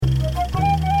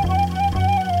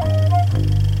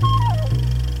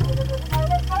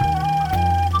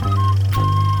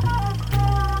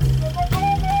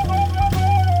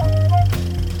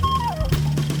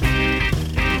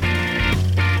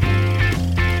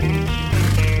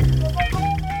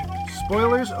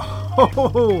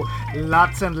Oh,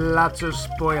 lots and lots of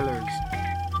spoilers.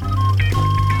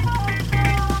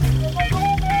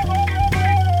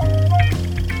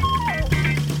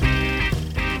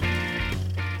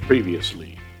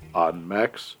 Previously on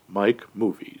Max, Mike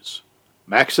Movies.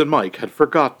 Max and Mike had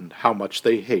forgotten how much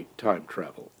they hate time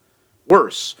travel.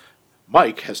 Worse,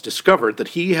 Mike has discovered that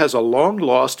he has a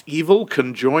long-lost evil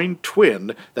conjoined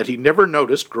twin that he never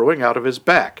noticed growing out of his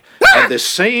back. And this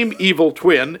same evil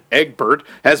twin, Egbert,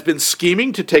 has been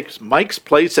scheming to take Mike's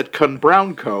place at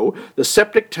Cunbrownco, the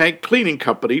septic tank cleaning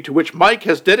company to which Mike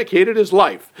has dedicated his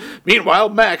life. Meanwhile,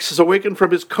 Max has awakened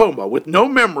from his coma with no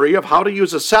memory of how to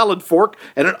use a salad fork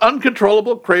and an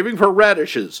uncontrollable craving for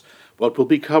radishes. What will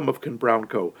become of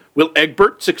Cunbrownco? Will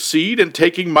Egbert succeed in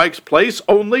taking Mike's place,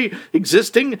 only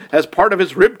existing as part of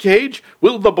his ribcage?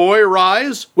 Will the boy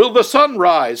rise? Will the sun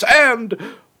rise? And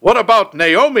what about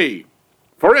Naomi?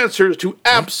 For answers to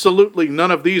absolutely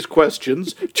none of these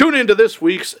questions, tune into this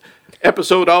week's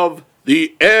episode of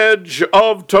The Edge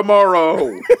of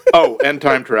Tomorrow. Oh, and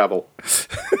time travel.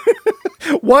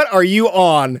 What are you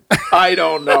on? I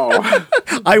don't know.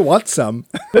 I want some.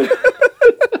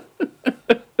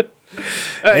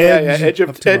 Edge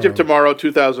of Tomorrow,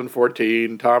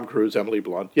 2014, Tom Cruise, Emily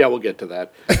Blunt. Yeah, we'll get to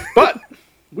that. But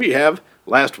we have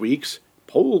last week's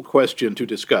poll question to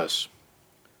discuss.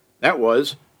 That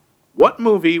was, what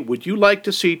movie would you like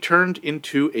to see turned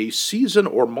into a season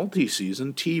or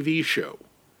multi-season TV show?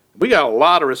 We got a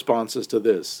lot of responses to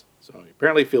this. So you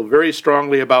apparently feel very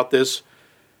strongly about this.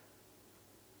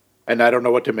 And I don't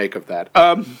know what to make of that.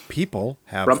 People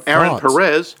have From Aaron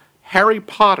Perez, Harry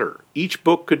Potter. Each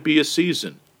book could be a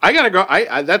season. I gotta go.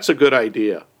 That's a good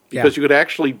idea because you could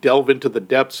actually delve into the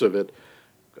depths of it.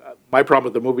 My problem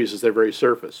with the movies is they're very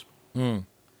surface.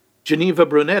 Geneva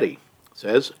Brunetti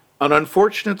says, an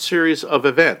unfortunate series of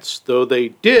events, though they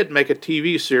did make a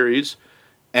TV series,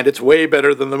 and it's way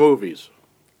better than the movies.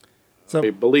 So I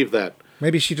believe that.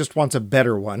 Maybe she just wants a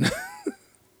better one.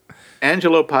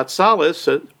 Angelo Patsalis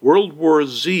said, World War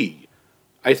Z.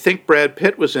 I think Brad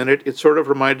Pitt was in it. It sort of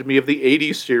reminded me of the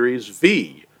 80s series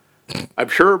V. I'm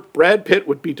sure Brad Pitt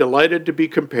would be delighted to be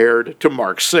compared to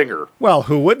Mark Singer. Well,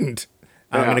 who wouldn't?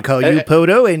 I'm Yeah. going to call you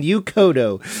Poto and you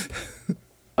Kodo.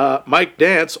 Mike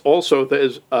Dance also,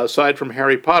 aside from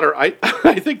Harry Potter, I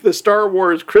think the Star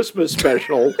Wars Christmas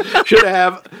special should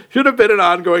have been an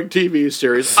ongoing TV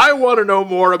series. I want to know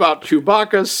more about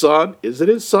Chewbacca's son. Is it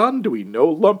his son? Do we know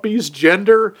Lumpy's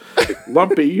gender?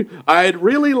 Lumpy. I'd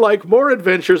really like more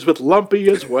adventures with Lumpy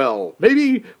as well.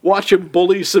 Maybe watch him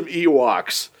bully some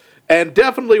Ewoks. And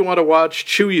definitely want to watch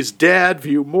Chewie's dad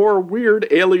view more weird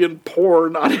alien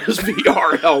porn on his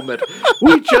VR helmet.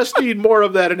 We just need more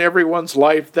of that in everyone's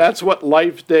life. That's what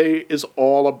Life Day is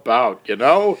all about, you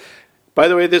know? By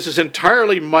the way, this is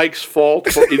entirely Mike's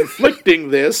fault for inflicting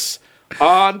this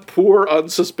on poor,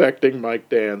 unsuspecting Mike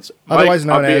Dance. Otherwise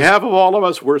Mike, known on as... behalf of all of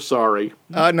us, we're sorry.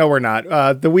 No, we're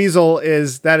not. The Weasel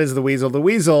is the Weasel. The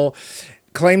Weasel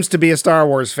claims to be a Star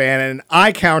Wars fan, and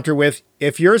I counter with,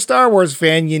 if you're a Star Wars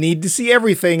fan, you need to see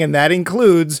everything, and that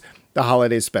includes the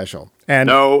holiday special. And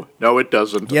No, it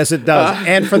doesn't. yes, it does.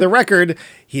 And for the record,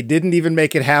 he didn't even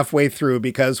make it halfway through,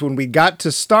 because when we got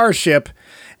to Starship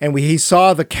and he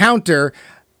saw the counter,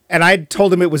 and I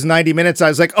told him it was 90 minutes, I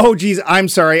was like, oh, geez, I'm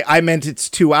sorry. I meant it's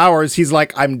 2 hours. He's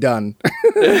like, I'm done.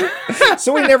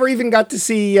 So we never even got to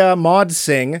see Maud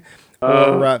sing.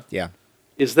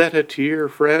 Is that a tear,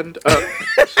 friend?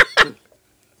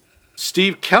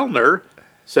 Steve Kellner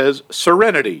says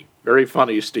Serenity. Very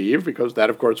funny, Steve, because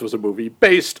that, of course, was a movie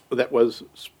that was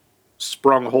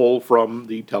sprung whole from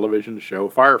the television show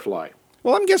Firefly.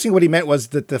 Well, I'm guessing what he meant was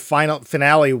that the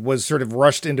finale was sort of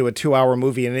rushed into a 2-hour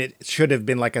movie, and it should have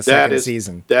been like a second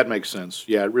season. That makes sense.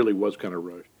 Yeah, it really was kind of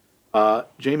rushed.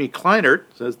 Jamie Kleinert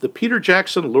says the Peter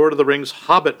Jackson Lord of the Rings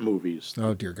Hobbit movies.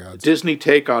 Oh, dear God. Disney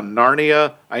take on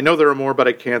Narnia. I know there are more, but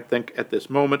I can't think at this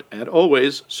moment. And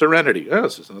always, Serenity. Oh,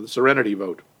 this is another Serenity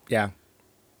vote. Yeah.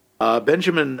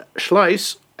 Benjamin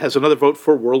Schleiss has another vote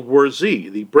for World War Z.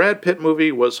 The Brad Pitt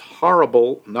movie was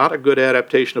horrible, not a good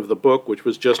adaptation of the book, which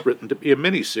was just written to be a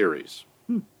miniseries.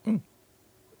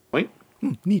 Point.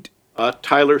 Neat.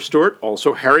 Tyler Stewart,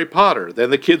 also Harry Potter. Then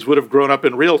the kids would have grown up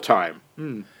in real time.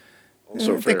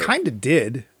 Also They fair. kind of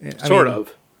did. Sort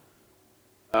of.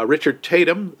 Richard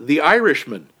Tatum, The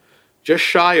Irishman. Just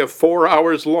shy of 4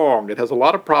 hours long. It has a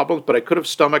lot of problems, but I could have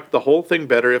stomached the whole thing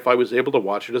better if I was able to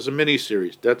watch it as a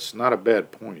miniseries. That's not a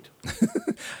bad point.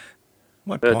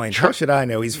 What point? How should I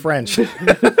know? He's French.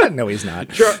 No, he's not.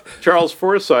 Charles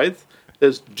Forsyth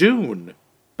says Dune,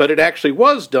 but it actually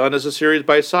was done as a series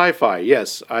by Sci-Fi.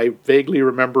 Yes, I vaguely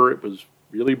remember it was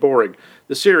really boring.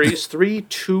 The series, 3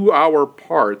 2-hour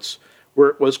parts, where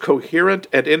it was coherent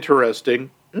and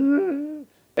interesting, and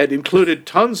included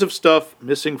tons of stuff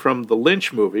missing from the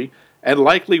Lynch movie, and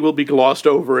likely will be glossed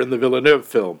over in the Villeneuve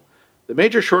film. The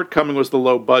major shortcoming was the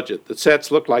low budget. The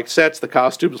sets looked like sets, the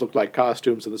costumes looked like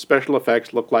costumes, and the special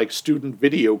effects looked like Student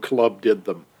Video Club did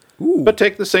them. Ooh. But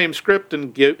take the same script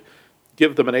and give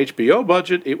them an HBO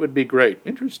budget, it would be great.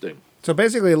 Interesting. So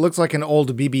basically, it looks like an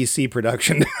old BBC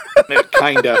production.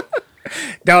 Kinda.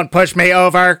 Don't push me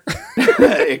over.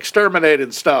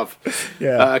 Exterminated stuff.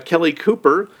 Yeah. Kelly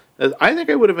Cooper, I think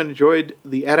I would have enjoyed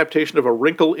the adaptation of A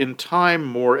Wrinkle in Time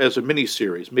more as a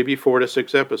miniseries, maybe 4 to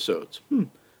 6 episodes.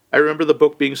 I remember the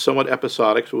book being somewhat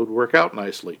episodic, so it would work out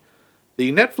nicely.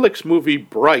 The Netflix movie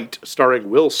Bright, starring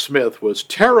Will Smith, was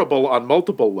terrible on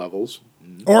multiple levels.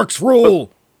 Orcs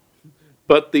rule.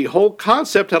 But the whole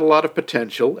concept had a lot of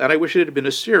potential, and I wish it had been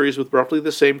a series with roughly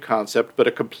the same concept, but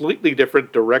a completely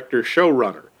different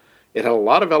director-showrunner. It had a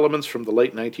lot of elements from the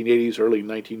late 1980s, early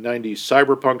 1990s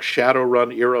cyberpunk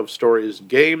Shadowrun era of stories and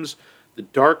games, the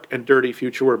dark and dirty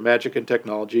future where magic and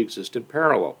technology exist in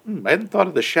parallel. I hadn't thought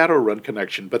of the Shadowrun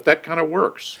connection, but that kind of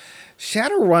works.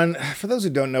 Shadowrun, for those who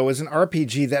don't know, is an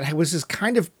RPG that was this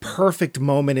kind of perfect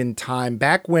moment in time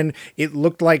back when it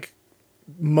looked like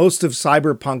most of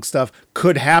cyberpunk stuff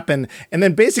could happen. And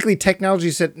then basically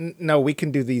technology said, no, we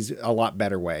can do these a lot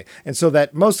better way. And so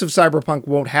that most of cyberpunk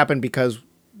won't happen because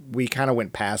we kind of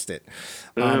went past it.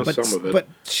 Some of it. But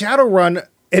Shadowrun,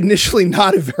 initially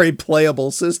not a very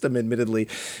playable system, admittedly,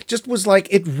 just was like,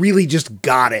 it really just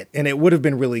got it. And it would have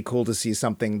been really cool to see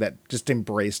something that just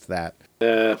embraced that.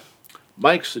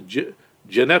 Mike's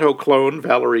Janetto clone,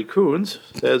 Valerie Coons,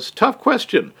 says, tough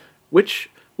question.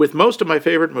 With most of my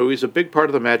favorite movies, a big part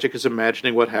of the magic is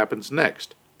imagining what happens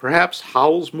next. Perhaps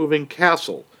Howl's Moving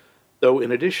Castle, though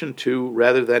in addition to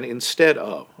rather than instead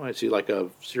of. I see, like a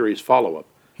series follow-up.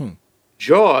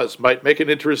 Jaws might make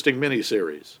an interesting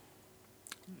miniseries.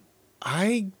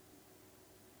 I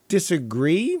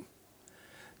disagree.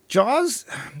 Jaws,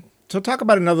 so talk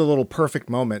about another little perfect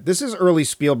moment. This is early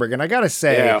Spielberg, and I gotta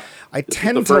say, I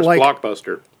tend to like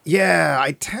blockbuster. Yeah,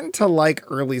 I tend to like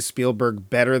early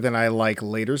Spielberg better than I like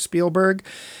later Spielberg.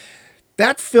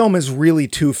 That film is really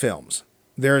 2 films.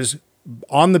 There's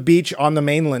On the Beach, on the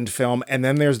Mainland film, and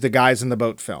then there's the Guys in the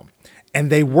Boat film.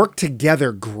 And they work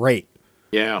together great.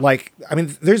 Yeah. Like, I mean,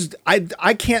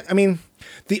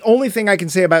 the only thing I can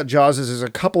say about Jaws is there's a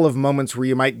couple of moments where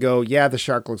you might go, yeah, the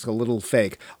shark looks a little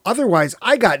fake. Otherwise,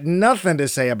 I got nothing to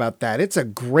say about that. It's a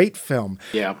great film.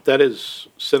 Yeah, that is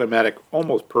cinematic,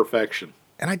 almost perfection.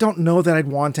 And I don't know that I'd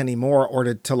want any more,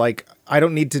 or to like, I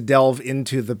don't need to delve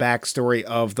into the backstory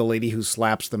of the lady who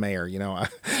slaps the mayor. You know,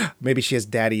 maybe she has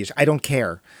daddy issues. I don't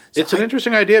care. So it's an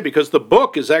interesting idea because the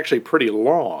book is actually pretty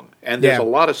long, and there's a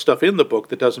lot of stuff in the book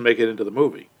that doesn't make it into the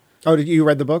movie. Oh, did you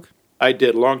read the book? I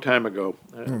did a long time ago.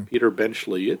 Peter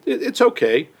Benchley. It's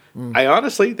okay. I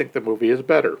honestly think the movie is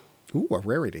better. Ooh, a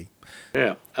rarity.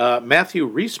 Yeah.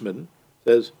 Matthew Reisman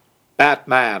says,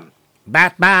 Batman.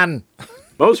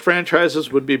 Most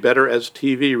franchises would be better as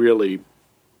TV, really.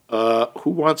 Who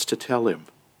wants to tell him?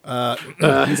 Batman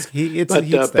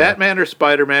or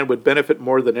Spider-Man would benefit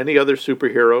more than any other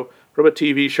superhero from a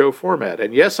TV show format.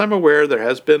 And yes, I'm aware there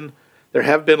have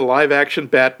been live-action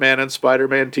Batman and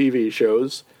Spider-Man TV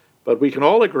shows, but we can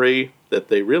all agree that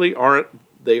they aren't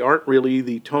really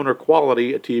the tone or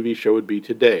quality a TV show would be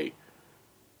today.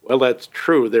 Well, that's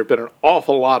true. There have been an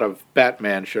awful lot of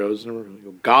Batman shows.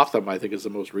 Gotham, I think, is the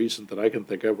most recent that I can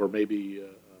think of, or maybe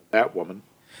Batwoman.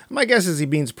 My guess is he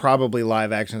means probably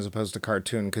live action as opposed to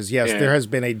cartoon, because yes, there has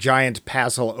been a giant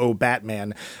Pasul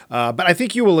Batman. But I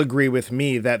think you will agree with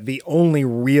me that the only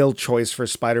real choice for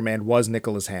Spider-Man was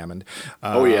Nicholas Hammond.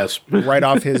 Oh, yes. Right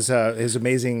off his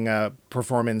amazing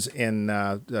performance in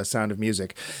Sound of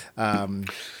Music.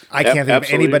 I can't think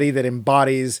of anybody that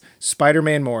embodies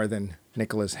Spider-Man more than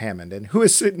Nicholas Hammond. And who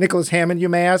is Nicholas Hammond, you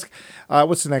may ask?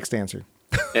 What's the next answer?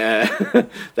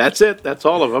 That's it. That's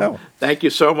all of them. Oh. Thank you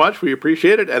so much. We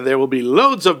appreciate it. And there will be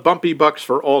loads of bumpy bucks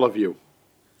for all of you.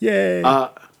 Yay.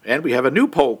 And we have a new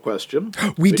poll question.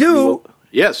 We do?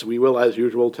 We will, as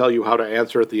usual, tell you how to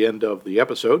answer at the end of the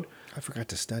episode. I forgot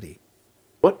to study.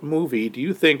 What movie do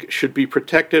you think should be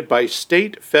protected by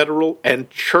state, federal, and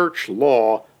church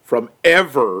law from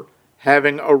ever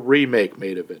having a remake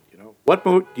made of it? What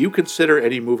movie do you consider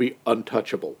any movie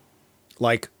untouchable?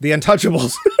 Like The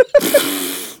Untouchables.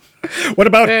 What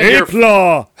about Ape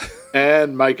Law?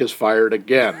 And Mike is fired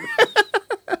again.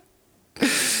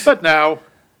 But now,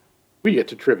 we get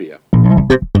to trivia.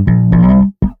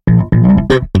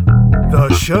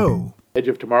 The show. Edge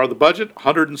of Tomorrow, the budget,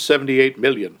 $178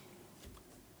 million.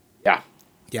 Yeah,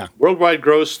 Yeah. Worldwide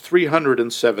gross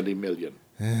 $370 million.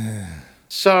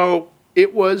 So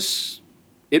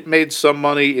it made some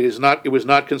money. It was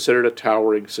not considered a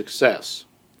towering success.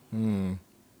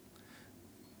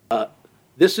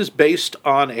 This is based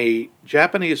on a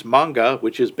Japanese manga,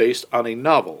 which is based on a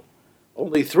novel.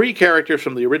 Only 3 characters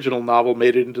from the original novel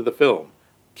made it into the film: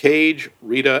 Cage,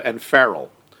 Rita, and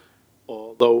Farrell.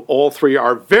 Although all 3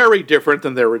 are very different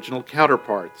than their original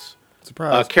counterparts.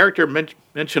 Surprise. A character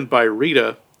mentioned by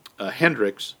Rita,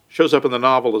 Hendricks, shows up in the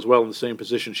novel as well in the same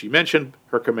position she mentioned,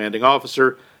 her commanding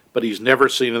officer, but he's never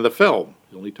seen in the film.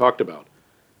 He's only talked about.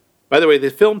 By the way,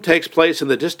 the film takes place in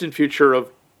the distant future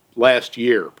of last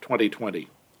year, 2020.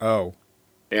 Oh.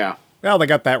 Yeah. Well, they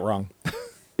got that wrong.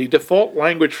 The default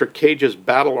language for Cage's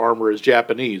battle armor is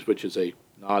Japanese, which is a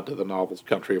nod to the novel's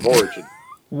country of origin.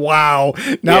 Wow.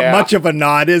 Not Yeah. much of a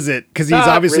nod, is it? Because he's Not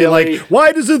obviously really. like,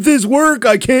 why doesn't this work?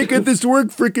 I can't get this to work,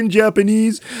 freaking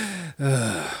Japanese.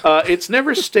 It's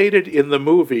never stated in the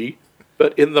movie,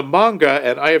 but in the manga,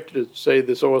 and I have to say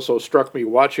this also struck me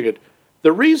watching it,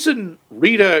 the reason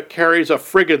Rita carries a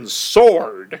friggin'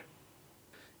 sword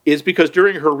is because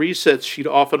during her resets she'd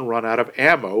often run out of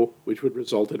ammo, which would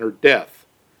result in her death.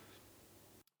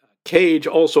 Cage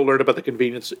also learned about the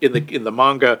convenience in the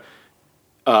manga.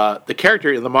 The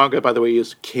character in the manga, by the way,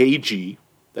 is Keiji.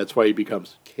 That's why he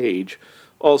becomes Cage.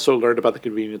 Also learned about the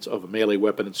convenience of a melee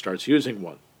weapon and starts using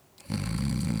one.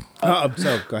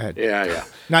 So, go ahead. Yeah.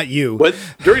 Not you. But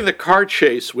during the car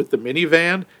chase with the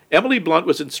minivan, Emily Blunt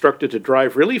was instructed to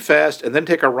drive really fast and then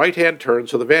take a right-hand turn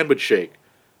so the van would shake.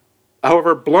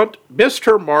 However, Blunt missed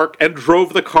her mark and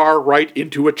drove the car right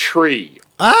into a tree.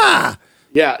 Ah!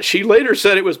 Yeah, she later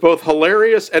said it was both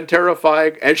hilarious and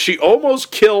terrifying, and she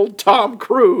almost killed Tom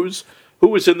Cruise, who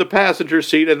was in the passenger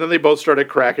seat, and then they both started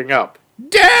cracking up.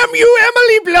 Damn you,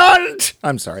 Emily Blunt!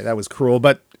 I'm sorry, that was cruel,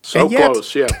 but... So and yet-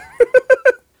 close, yeah.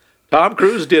 Tom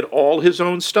Cruise did all his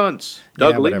own stunts.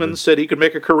 Doug Yeah, whatever. Liman said he could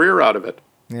make a career out of it.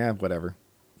 Yeah, whatever.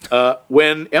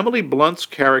 When Emily Blunt's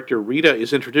character, Rita,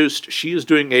 is introduced, she is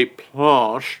doing a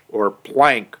planche, or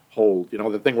plank hold. You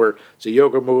know, the thing where it's a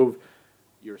yoga move,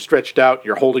 you're stretched out,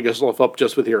 you're holding yourself up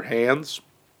just with your hands.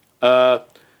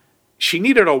 She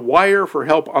needed a wire for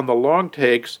help on the long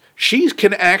takes. She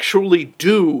can actually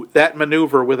do that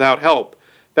maneuver without help.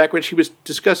 Back when she was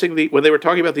discussing when they were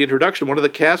talking about the introduction, one of the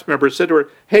cast members said to her,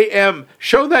 "Hey, Em,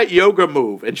 show that yoga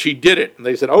move." And she did it. And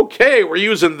they said, "Okay, we're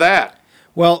using that."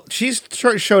 Well, she's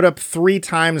showed up 3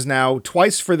 times now,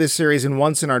 twice for this series and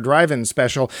once in our drive-in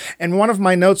special. And one of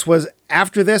my notes was,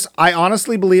 after this, I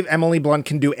honestly believe Emily Blunt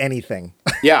can do anything.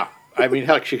 Yeah. I mean,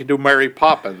 heck, she could do Mary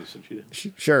Poppins. And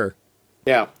Sure.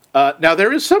 yeah. Now,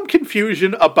 there is some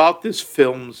confusion about this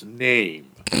film's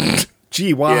name.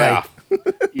 Gee, why? Yeah.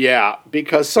 Yeah,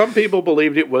 because some people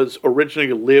believed it was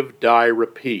originally Live, Die,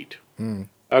 Repeat.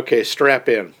 Okay, strap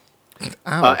in.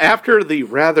 After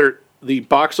the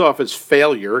box office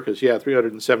failure, because, yeah,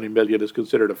 $370 million is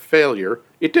considered a failure,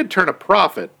 it did turn a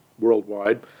profit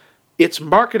worldwide. Its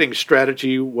marketing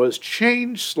strategy was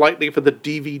changed slightly for the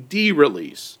DVD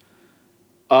release.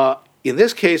 In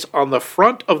this case, on the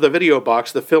front of the video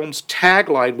box, the film's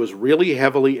tagline was really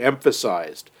heavily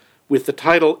emphasized, with the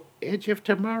title Edge of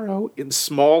Tomorrow in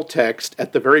small text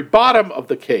at the very bottom of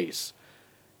the case.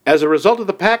 As a result of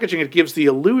the packaging, it gives the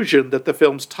illusion that the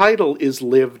film's title is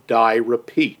Live, Die,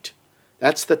 Repeat.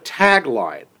 That's the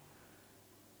tagline.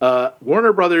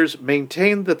 Warner Brothers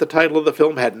maintained that the title of the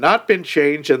film had not been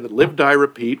changed and that Live, Die,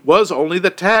 Repeat was only the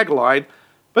tagline,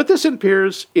 but this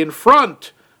appears in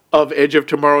front of Edge of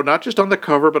Tomorrow, not just on the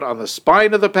cover, but on the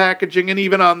spine of the packaging and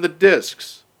even on the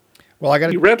discs. Well,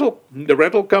 The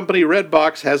rental company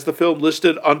Redbox has the film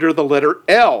listed under the letter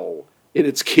L in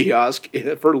its kiosk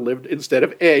for Live instead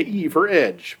of E for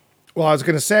Edge. Well, I was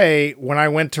going to say, when I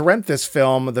went to rent this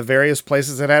film, the various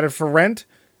places that had it for rent,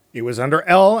 it was under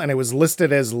L, and it was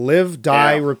listed as Live,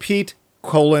 Die, Yeah. Repeat,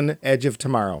 Edge of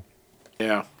Tomorrow.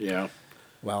 Yeah.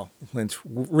 Well,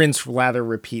 rinse, lather,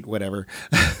 repeat, whatever.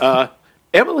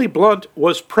 Emily Blunt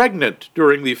was pregnant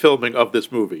during the filming of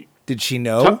this movie. Did she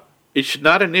know?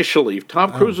 Not initially.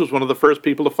 Tom Cruise was one of the first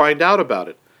people to find out about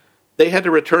it. They had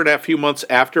to return a few months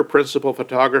after principal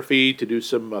photography to do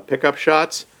some pickup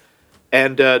shots.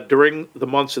 And during the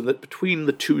months between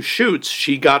the 2 shoots,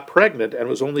 she got pregnant and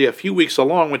was only a few weeks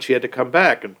along when she had to come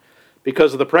back. And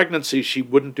because of the pregnancy, she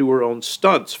wouldn't do her own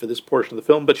stunts for this portion of the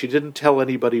film, but she didn't tell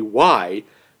anybody why,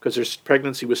 because her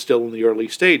pregnancy was still in the early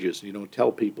stages. You don't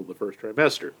tell people the first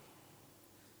trimester.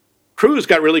 Cruise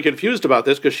got really confused about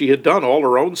this because she had done all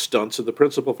her own stunts in the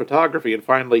principal photography, and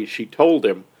finally she told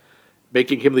him,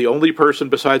 making him the only person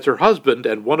besides her husband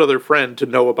and one other friend to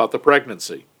know about the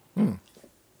pregnancy.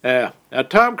 Now,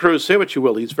 Tom Cruise, say what you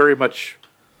will, he's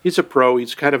a pro.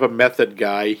 He's kind of a method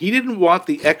guy. He didn't want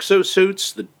the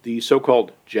exosuits, the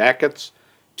so-called jackets,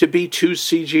 to be too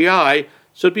CGI,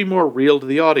 so it'd be more real to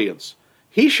the audience.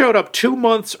 He showed up 2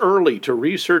 months early to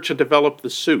research and develop the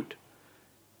suit.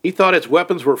 He thought its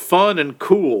weapons were fun and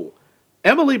cool.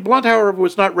 Emily Blunt, however,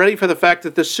 was not ready for the fact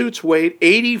that the suits weighed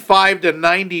 85 to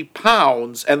 90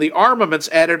 pounds, and the armaments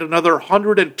added another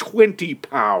 120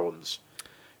 pounds.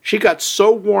 She got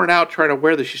so worn out trying to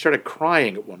wear this, she started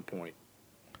crying at one point.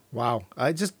 Wow.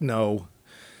 No.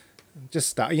 Just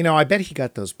stop. I bet he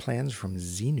got those plans from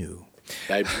Xenu.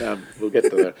 We'll get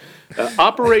to that.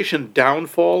 Operation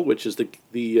Downfall, which is the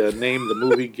name the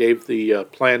movie gave the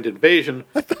planned invasion.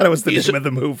 I thought it was the name of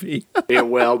the movie. Yeah,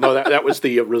 well, no, that was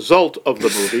the result of the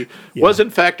movie. Yeah. Was in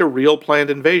fact a real planned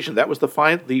invasion. That was the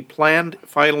planned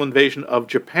final invasion of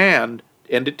Japan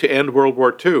to end World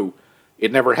War II.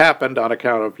 It never happened on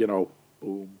account of,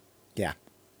 boom. Yeah.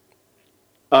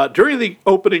 During the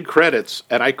opening credits,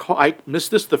 and I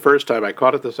missed this the first time, I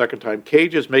caught it the second time,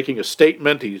 Cage is making a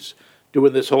statement. He's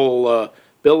doing this whole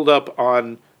build-up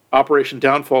on Operation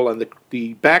Downfall, and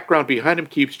the background behind him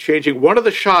keeps changing. One of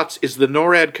the shots is the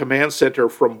NORAD command center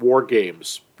from War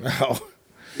Games. Oh.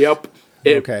 Yep.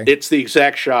 Okay. It's the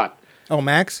exact shot. Oh,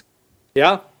 Max?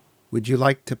 Yeah? Would you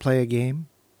like to play a game?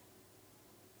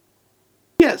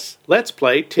 Yes. Let's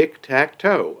play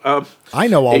tic-tac-toe. I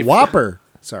know a whopper.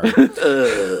 Sorry.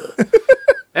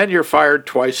 And you're fired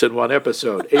twice in one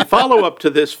episode. A follow-up to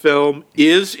this film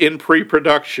is in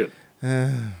pre-production.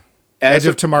 Edge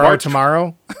of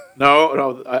Tomorrow?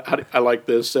 No, I like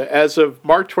this. As of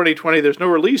March 2020, there's no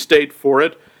release date for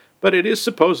it, but it is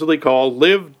supposedly called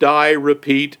Live, Die,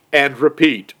 Repeat, and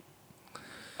Repeat.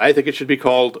 I think it should be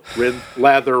called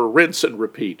Lather, Rinse, and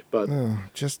Repeat. But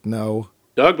just no.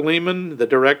 Doug Liman, the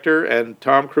director, and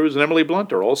Tom Cruise and Emily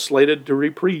Blunt are all slated to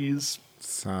reprise.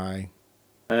 Sigh.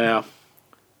 Yeah.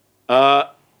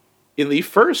 In the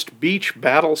first beach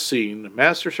battle scene,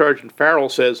 Master Sergeant Farrell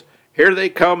says, "Here they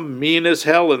come, mean as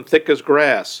hell and thick as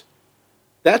grass."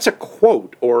 That's a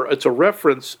quote, or it's a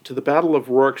reference to the Battle of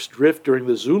Rorke's Drift during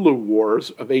the Zulu Wars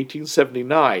of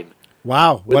 1879.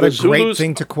 Wow, what a great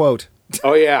thing to quote.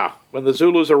 Oh, yeah. When the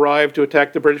Zulus arrived to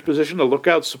attack the British position, the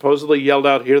lookouts supposedly yelled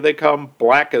out, "Here they come,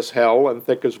 black as hell and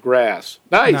thick as grass."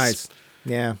 Nice.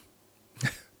 Yeah.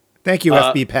 Thank you,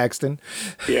 FB Paxton.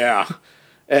 Yeah.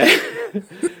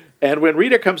 And when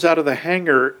Rita comes out of the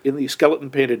hangar in the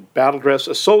skeleton-painted battle dress,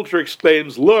 a soldier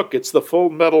exclaims, "Look, it's the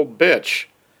Full Metal Bitch."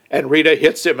 And Rita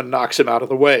hits him and knocks him out of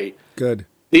the way. Good.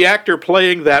 The actor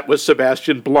playing that was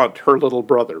Sebastian Blunt, her little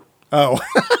brother. Oh.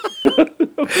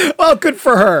 Well, good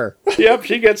for her. Yep,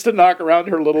 she gets to knock around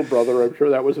her little brother. I'm sure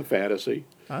that was a fantasy.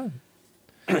 Oh.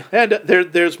 And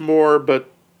there's more, but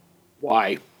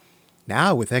why?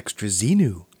 Now with extra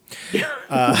Xenu.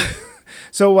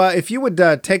 So if you would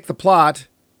take the plot...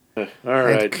 All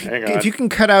right, hang on. If you can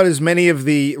cut out as many of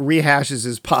the rehashes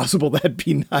as possible, that'd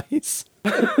be nice.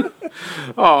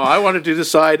 I wanted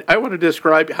to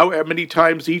describe how many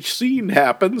times each scene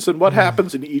happens and what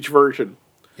happens in each version.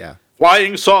 Yeah.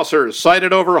 Flying saucers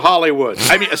sighted over Hollywood.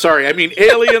 I mean,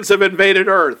 aliens have invaded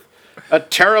Earth. A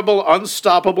terrible,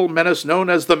 unstoppable menace known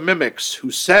as the Mimics,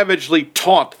 who savagely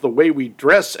taunt the way we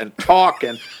dress and talk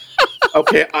and...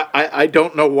 Okay, I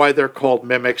don't know why they're called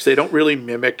mimics. They don't really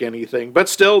mimic anything. But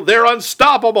still, they're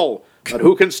unstoppable. But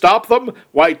who can stop them?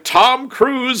 Why, Tom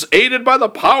Cruise, aided by the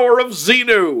power of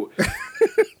Xenu.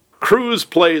 Cruise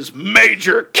plays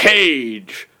Major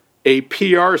Cage, a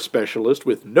PR specialist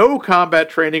with no combat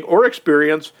training or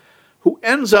experience who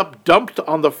ends up dumped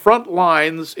on the front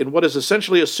lines in what is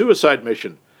essentially a suicide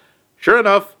mission. Sure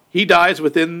enough, he dies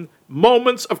within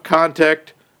moments of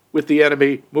contact with the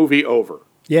enemy. Movie over.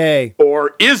 Yay.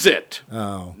 Or is it?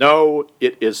 Oh. No,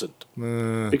 it isn't.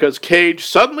 Because Cage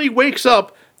suddenly wakes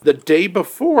up the day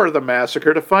before the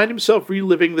massacre to find himself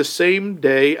reliving the same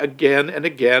day again and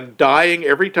again, dying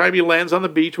every time he lands on the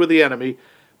beach with the enemy,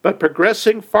 but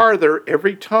progressing farther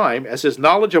every time as his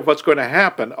knowledge of what's going to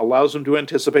happen allows him to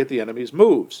anticipate the enemy's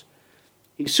moves.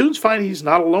 He soon finds he's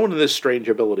not alone in this strange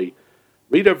ability.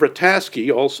 Rita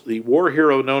Vrataski, also the war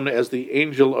hero known as the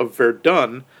Angel of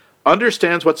Verdun,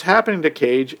 understands what's happening to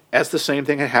Cage as the same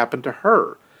thing had happened to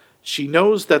her. She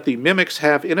knows that the Mimics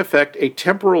have, in effect, a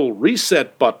temporal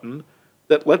reset button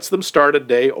that lets them start a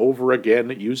day over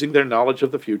again using their knowledge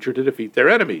of the future to defeat their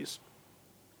enemies.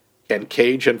 Can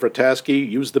Cage and Vrataski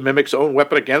use the Mimics' own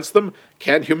weapon against them?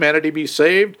 Can humanity be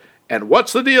saved? And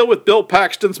what's the deal with Bill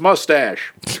Paxton's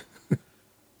mustache?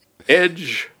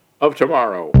 Edge of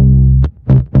Tomorrow.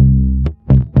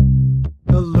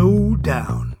 The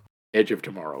Lowdown. Edge of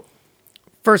Tomorrow.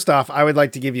 First off, I would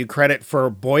like to give you credit for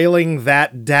boiling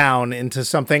that down into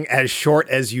something as short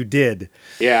as you did.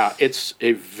 Yeah, it's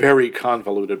a very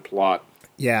convoluted plot.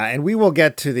 Yeah, and we will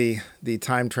get to the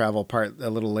time travel part a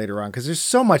little later on because there's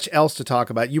so much else to talk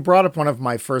about. You brought up one of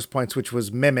my first points, which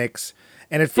was mimics.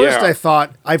 And at first I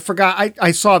thought, I forgot,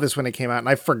 I saw this when it came out and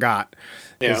I forgot.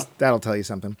 Yeah. That'll tell you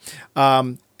something.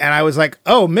 And I was like,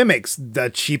 oh, mimics, the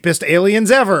cheapest aliens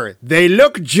ever. They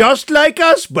look just like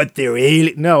us, but they're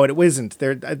alien. No, it isn't.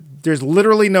 There's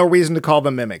literally no reason to call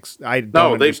them mimics. They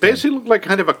basically look like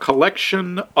kind of a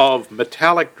collection of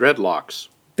metallic dreadlocks.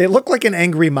 They look like an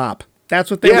angry mop. That's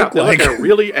what they look like. Yeah, like a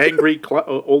really angry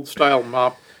old-style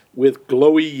mop with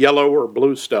glowy yellow or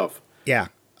blue stuff. Yeah.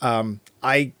 So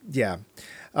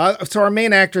our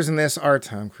main actors in this are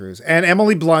Tom Cruise and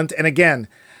Emily Blunt. And again,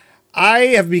 I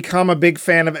have become a big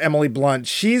fan of Emily Blunt.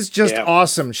 She's just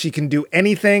awesome. She can do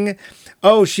anything.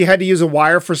 Oh, she had to use a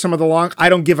wire for some of the long. I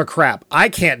don't give a crap. I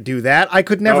can't do that. I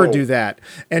could never do that.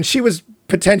 And she was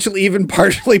potentially even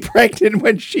partially pregnant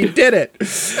when she did it.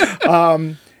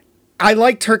 I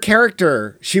liked her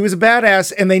character. She was a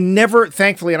badass, and they never,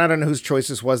 thankfully, and I don't know whose choice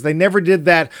this was, they never did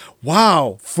that,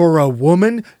 wow, for a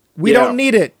woman? We don't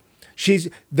need it.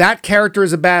 That character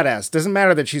is a badass. Doesn't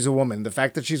matter that she's a woman. The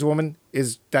fact that she's a woman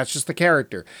that's just the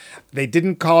character. They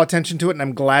didn't call attention to it, and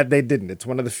I'm glad they didn't. It's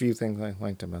one of the few things I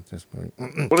liked about this movie.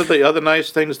 One of the other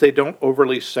nice things, they don't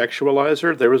overly sexualize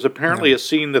her. There was apparently a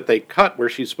scene that they cut where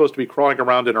she's supposed to be crawling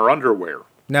around in her underwear.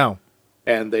 No.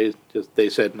 And they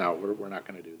said, no, we're not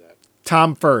going to do that.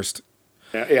 Tom first.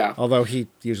 Yeah. Although he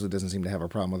usually doesn't seem to have a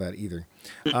problem with that either.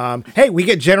 Hey, we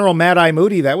get General Mad Eye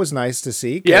Moody. That was nice to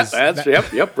see.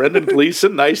 Yep. Brendan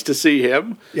Gleeson, nice to see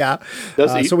him. Yeah.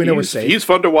 So we know we're safe. He's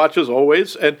fun to watch as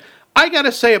always. And I got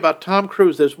to say about Tom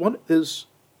Cruise, there's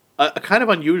a kind of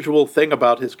unusual thing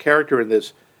about his character in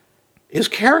this. His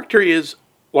character is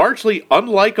largely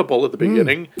unlikable at the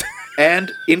beginning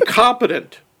and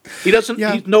incompetent. He's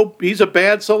a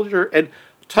bad soldier, and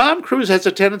Tom Cruise has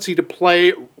a tendency to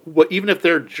play, even if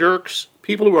they're jerks,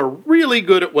 people who are really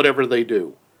good at whatever they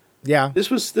do. Yeah. This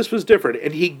was different,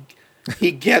 and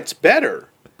he gets better,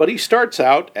 but he starts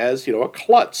out as, a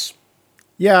klutz.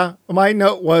 Yeah, my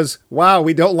note was, wow,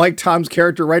 we don't like Tom's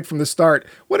character right from the start.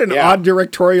 What an odd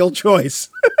directorial choice.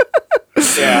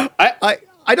 Yeah.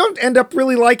 I don't end up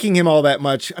really liking him all that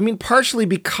much. I mean, partially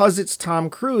because it's Tom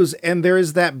Cruise, and there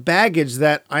is that baggage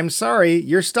that, I'm sorry,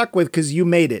 you're stuck with because you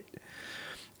made it.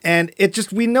 And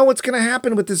we know what's going to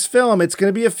happen with this film. It's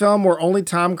going to be a film where only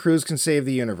Tom Cruise can save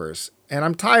the universe. And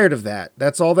I'm tired of that.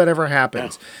 That's all that ever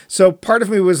happens. Yeah. So part of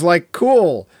me was like,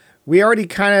 cool. We already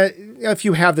kind of, if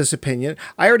you have this opinion,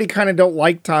 I already kind of don't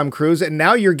like Tom Cruise. And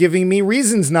now you're giving me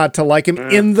reasons not to like him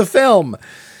in the film.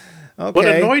 Okay. What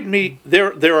annoyed me,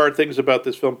 there are things about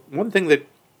this film. One thing that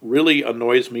really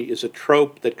annoys me is a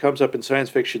trope that comes up in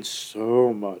science fiction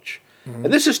so much. Mm-hmm.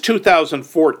 And this is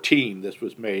 2014 this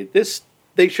was made.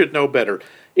 They should know better.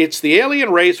 It's the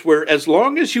alien race where as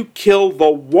long as you kill the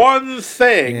one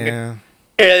thing,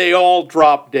 they all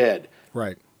drop dead.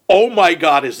 Right. Oh my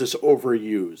God, is this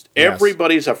overused? Yes.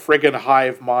 Everybody's a friggin'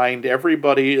 hive mind.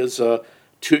 Everybody is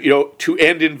to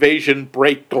end invasion,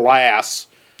 break glass.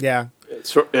 Yeah.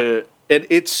 And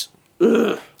it's...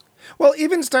 Well,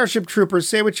 even Starship Troopers,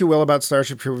 say what you will about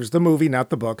Starship Troopers, the movie, not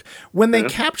the book. When they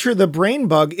capture the brain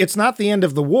bug, it's not the end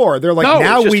of the war. They're like,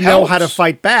 now we know how to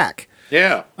fight back.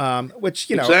 Yeah.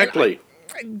 Which, exactly.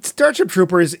 Starship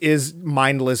Troopers is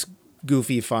mindless,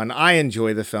 goofy fun. I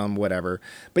enjoy the film, whatever.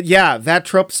 But yeah, that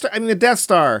trope, the Death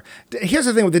Star. Here's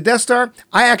the thing with the Death Star,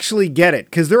 I actually get it,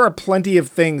 because there are plenty of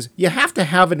things. You have to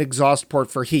have an exhaust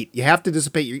port for heat. You have to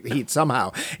dissipate your heat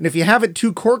somehow. And if you have it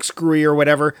too corkscrewy or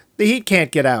whatever, the heat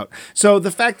can't get out. So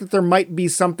the fact that there might be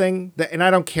something, and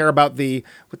I don't care about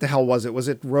what the hell was it? Was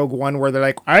it Rogue One where they're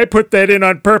like, I put that in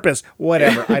on purpose?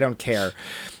 Whatever, I don't care.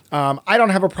 I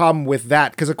don't have a problem with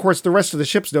that because, of course, the rest of the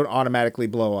ships don't automatically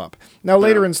blow up. Now,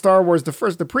 later in Star Wars, the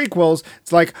prequels,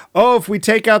 it's like, if we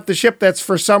take out the ship that's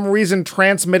for some reason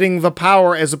transmitting the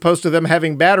power as opposed to them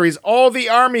having batteries, all the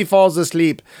army falls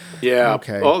asleep. Yeah,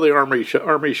 okay. All the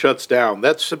army shuts down.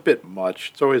 That's a bit much.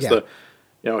 It's always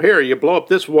here, you blow up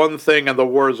this one thing and the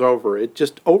war's over. It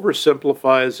just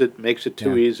oversimplifies it, makes it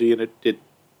too easy, and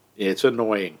it's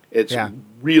annoying. It's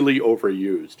really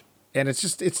overused. And it's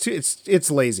just it's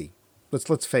lazy.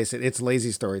 Let's face it, it's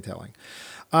lazy storytelling.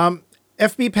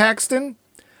 F.B. Paxton,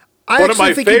 one of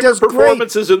my favorite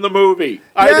performances in the movie.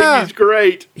 I think he's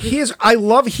great. He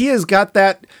has got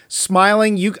that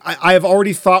smiling. I have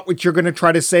already thought what you're going to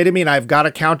try to say to me, and I've got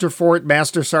a counter for it.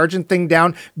 Master Sergeant thing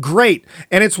down. Great.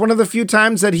 And it's one of the few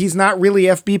times that he's not really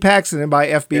F.B. Paxton, and by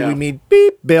F.B. we mean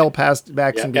Bill Paxton.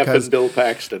 Bill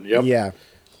Paxton. Yep. Yeah.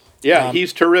 Yeah,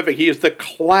 he's terrific. He is the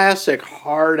classic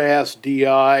hard-ass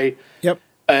DI. Yep.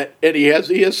 And he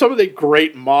has some of the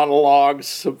great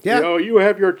monologues. Yeah. You know, you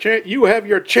have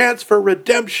your chance for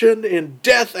redemption in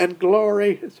death and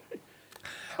glory.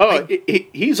 Oh,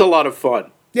 he's a lot of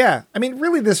fun. Yeah, I mean,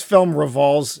 really, this film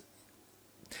revolves.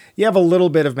 You have a little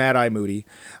bit of Mad Eye Moody.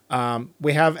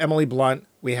 We have Emily Blunt.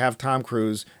 We have Tom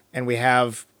Cruise, and we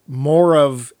have more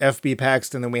of F.B.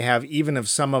 Paxton than we have even of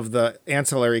some of the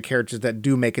ancillary characters that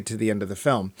do make it to the end of the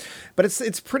film. But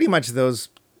it's pretty much those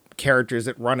characters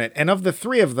that run it. And of the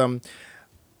three of them,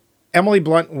 Emily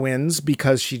Blunt wins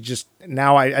because she just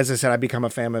now, as I said, I become a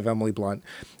fan of Emily Blunt.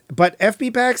 But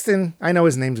F.B. Paxton, I know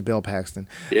his name's Bill Paxton.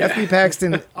 Yeah. F.B.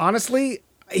 Paxton, honestly,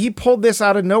 he pulled this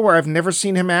out of nowhere. I've never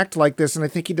seen him act like this, and I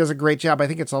think he does a great job. I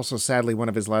think it's also sadly one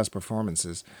of his last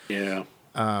performances. Yeah.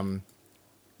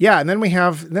 Yeah, and then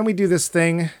we do this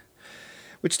thing,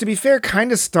 which to be fair,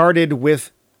 kind of started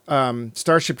with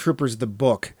Starship Troopers, the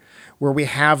book, where we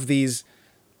have these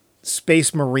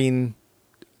space marine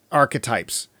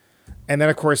archetypes. And then,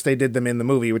 of course, they did them in the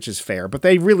movie, which is fair. But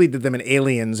they really did them in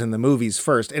Aliens in the movies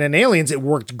first. And in Aliens, it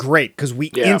worked great because we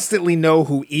instantly know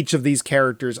who each of these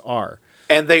characters are.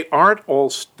 And they aren't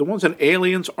all, the ones in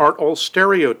Aliens aren't all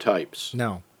stereotypes.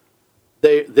 No.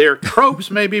 They're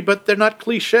tropes maybe, but they're not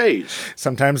cliches.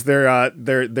 Sometimes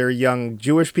they're young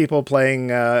Jewish people playing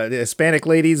Hispanic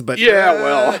ladies, but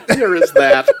well, there is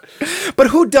that. But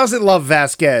who doesn't love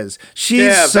Vasquez?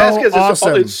 She's so Vasquez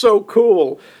awesome. It's so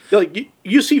cool. Like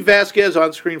you see Vasquez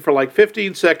on screen for like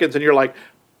 15 seconds, and you're like,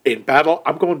 in battle,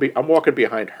 I'm walking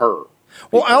behind her.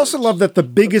 Well, I also love that the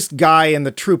biggest guy in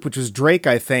the troop, which was Drake,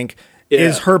 I think,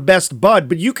 is her best bud.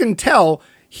 But you can tell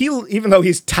even though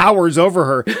he's towers over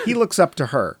her, he looks up to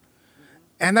her.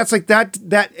 And that's like that,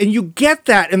 and you get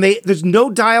that, and there's no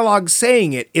dialogue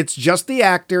saying it. It's just the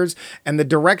actors and the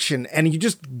direction, and you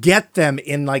just get them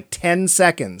in like 10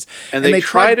 seconds. And they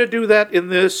try to do that in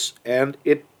this, and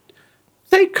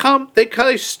they kind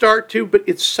of start to, but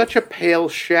it's such a pale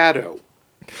shadow.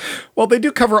 Well, they do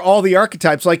cover all the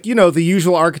archetypes, like, you know, the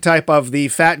usual archetype of the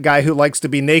fat guy who likes to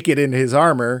be naked in his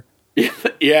armor.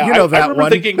 Yeah, you know I remember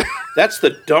one. thinking, that's the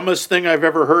dumbest thing I've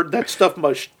ever heard. That stuff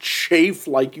must chafe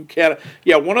like you can't.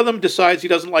 Yeah, one of them decides he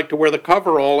doesn't like to wear the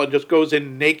coverall and just goes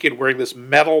in naked wearing this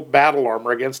metal battle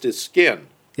armor against his skin.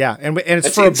 Yeah, and it's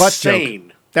That's for insane. a butt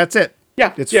joke. That's it. Yeah,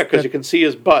 because you can see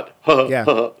his butt.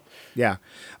 Yeah.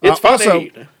 It's funny.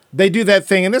 Also, they do that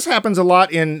thing, and this happens a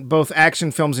lot in both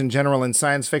action films in general and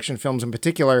science fiction films in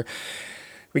particular.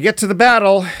 We get to the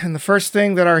battle, and the first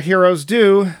thing that our heroes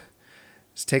do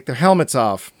is take their helmets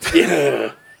off.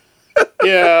 Yeah.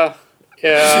 Yeah.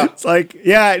 It's like,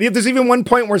 there's even one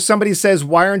point where somebody says,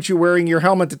 "Why aren't you wearing your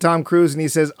helmet?" to Tom Cruise, and he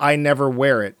says, "I never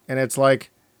wear it." And it's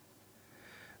like,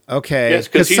 okay. Yes,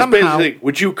 because he's basically,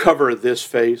 would you cover this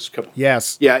face? Come on.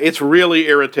 Yes. Yeah, it's really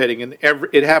irritating. And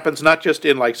it happens not just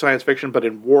in like science fiction, but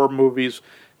in war movies,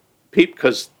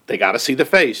 because they got to see the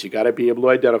face. You got to be able to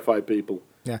identify people.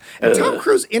 Yeah. And Tom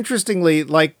Cruise, interestingly,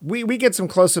 like we get some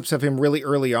close-ups of him really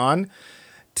early on.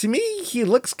 To me, he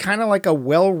looks kind of like a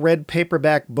well-read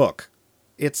paperback book.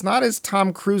 It's not as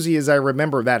Tom Cruise-y as I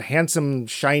remember, that handsome,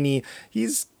 shiny.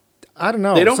 I don't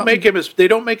know. They don't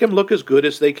make him look as good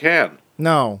as they can.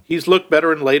 No. He's looked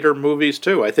better in later movies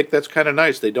too. I think that's kind of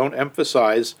nice. They don't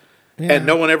emphasize and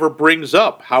no one ever brings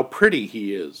up how pretty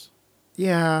he is.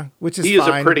 Yeah, which is he fine.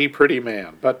 Is a pretty, pretty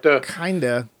man. But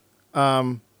kinda.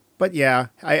 But yeah,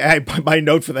 I my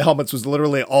note for the helmets was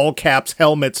literally all caps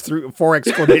helmets through 4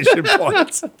 exclamation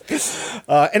points.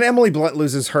 And Emily Blunt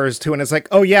loses hers too, and it's like,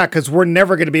 oh yeah, because we're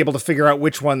never going to be able to figure out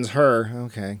which one's her.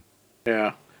 Okay.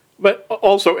 Yeah, but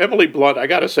also Emily Blunt, I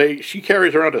got to say, she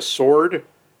carries around a sword,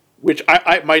 which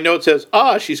my note says,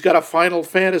 she's got a Final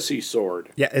Fantasy sword.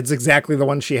 Yeah, it's exactly the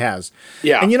one she has.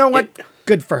 Yeah, and you know what?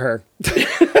 Good for her.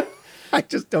 I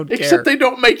just don't care. Except they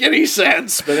don't make any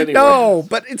sense. But anyway. No,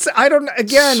 but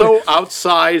again. So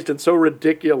outsized and so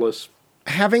ridiculous.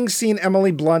 Having seen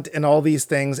Emily Blunt in all these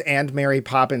things and Mary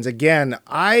Poppins, again,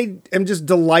 I am just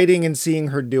delighting in seeing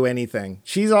her do anything.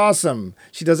 She's awesome.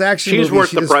 She does action movies. She's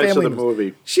worth the price of the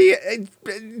movie.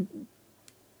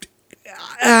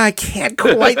 I can't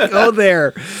quite go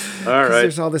there. All right.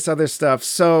 There's all this other stuff.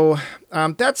 So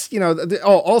that's,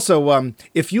 also,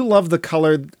 if you love the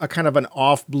color, a kind of an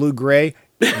off blue-gray,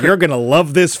 you're going to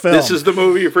love this film. This is the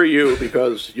movie for you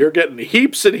because you're getting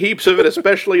heaps and heaps of it,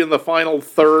 especially in the final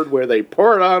third where they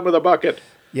pour it on with a bucket.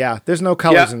 Yeah, there's no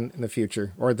colors in the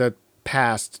future or the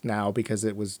past now because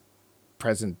it was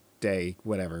present day,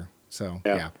 whatever. So,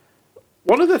 yeah.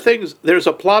 One of the things, there's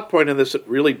a plot point in this that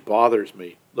really bothers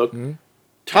me. Look,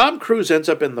 Tom Cruise ends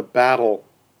up in the battle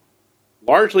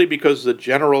largely because the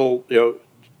general,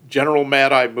 General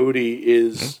Mad-Eye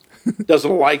Moody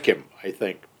doesn't like him, I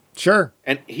think. Sure.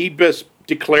 And he just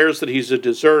declares that he's a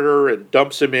deserter and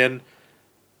dumps him in.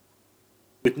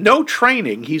 With no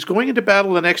training, he's going into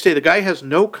battle the next day. The guy has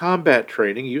no combat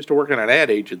training. He used to work in an ad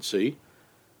agency.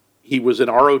 He was in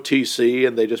ROTC,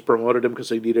 and they just promoted him because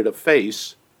they needed a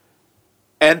face.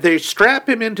 And they strap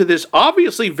him into this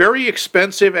obviously very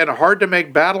expensive and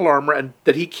hard-to-make battle armor and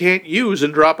that he can't use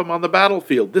and drop him on the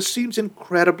battlefield. This seems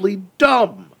incredibly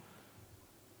dumb.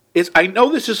 I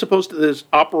know this is supposed to, this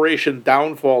Operation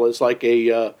Downfall is like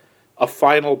a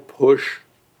final push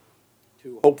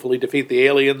to hopefully defeat the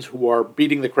aliens who are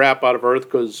beating the crap out of Earth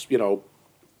because,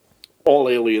 all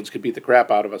aliens can beat the crap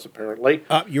out of us, apparently.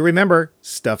 You remember,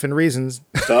 stuff and reasons.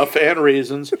 Stuff and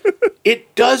reasons.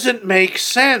 It doesn't make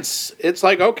sense. It's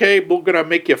like, okay, we're going to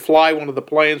make you fly one of the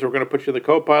planes. We're going to put you in the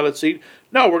co-pilot seat.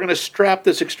 No, we're going to strap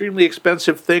this extremely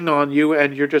expensive thing on you,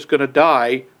 and you're just going to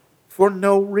die for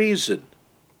no reason.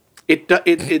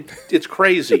 It's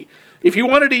crazy. If you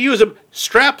wanted to use them,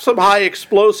 strap some high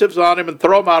explosives on him and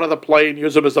throw him out of the plane,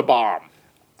 use him as a bomb.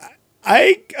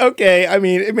 Okay. I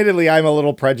mean, admittedly, I'm a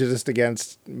little prejudiced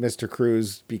against Mr.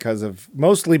 Cruise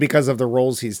mostly because of the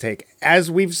roles he's taken. As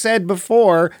we've said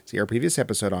before, see our previous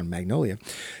episode on Magnolia,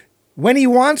 when he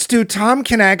wants to, Tom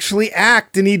can actually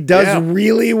act, and he does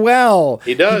really well.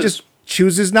 He does. He just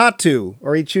chooses not to,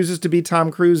 or he chooses to be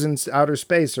Tom Cruise in outer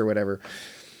space or whatever.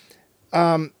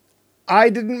 I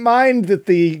didn't mind that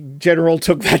the general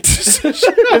took that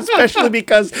decision, especially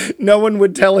because no one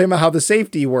would tell him how the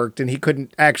safety worked and he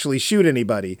couldn't actually shoot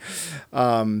anybody.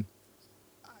 And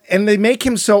they make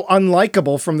him so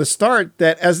unlikable from the start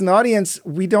that as an audience,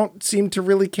 we don't seem to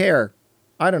really care.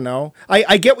 I don't know.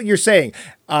 I get what you're saying.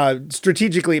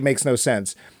 Strategically, it makes no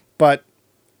sense, but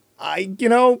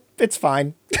it's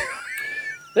fine.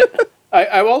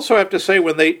 I also have to say,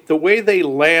 the way they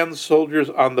land soldiers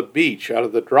on the beach out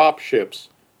of the drop ships,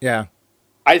 yeah,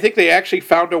 I think they actually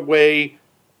found a way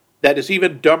that is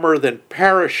even dumber than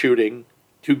parachuting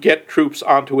to get troops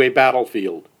onto a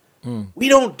battlefield. We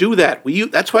don't do that.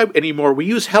 That's why anymore we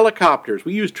use helicopters.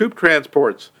 We use troop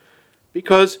transports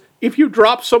because if you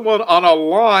drop someone on a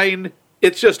line,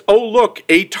 it's just, oh look,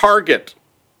 a target.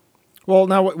 Well,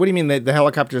 now what do you mean? The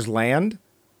helicopters land?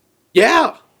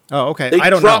 Yeah. Oh, okay. They I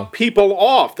don't drop know. people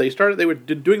off. They were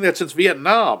doing that since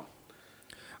Vietnam.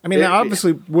 I mean, they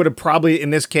obviously would have probably, in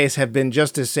this case, have been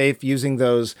just as safe using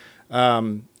those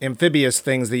amphibious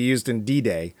things they used in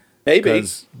D-Day. Maybe.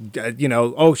 Because,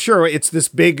 sure, it's this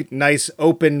big, nice,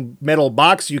 open metal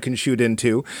box you can shoot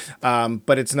into,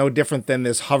 but it's no different than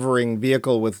this hovering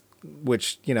vehicle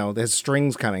which there's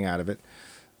strings coming out of it.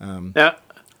 Now,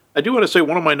 I do want to say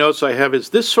one of my notes I have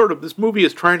is this movie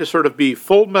is trying to sort of be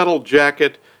Full Metal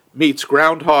Jacket meets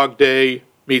Groundhog Day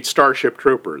meets Starship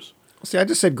Troopers. See, I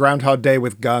just said Groundhog Day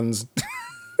with guns.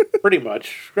 Pretty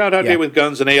much. Groundhog Day with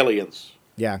guns and aliens.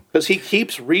 Yeah. Because he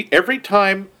keeps, every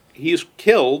time he's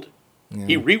killed,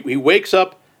 he wakes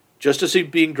up just as he's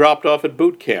being dropped off at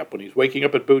boot camp, when he's waking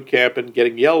up at boot camp and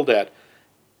getting yelled at.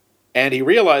 And he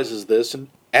realizes this, and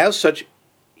as such,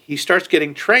 he starts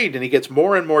getting trained, and he gets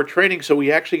more and more training, so we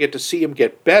actually get to see him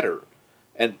get better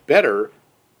and better.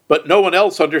 But no one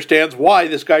else understands why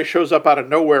this guy shows up out of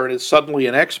nowhere and is suddenly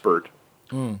an expert.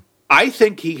 I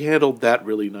think he handled that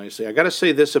really nicely. I got to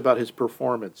say this about his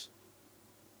performance.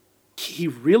 He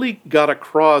really got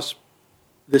across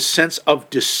the sense of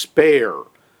despair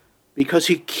because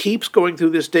he keeps going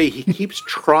through this day. He keeps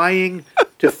trying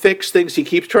to fix things. He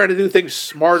keeps trying to do things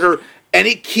smarter, and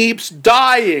he keeps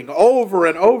dying over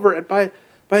and over. And by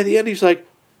the end, he's like,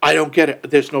 I don't get it.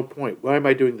 There's no point. Why am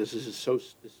I doing this? This is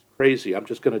crazy. I'm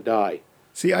just going to die.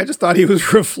 See, I just thought he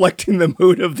was reflecting the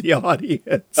mood of the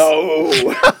audience. Oh.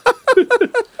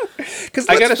 Because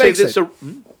I got to say this.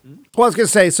 Well, I was going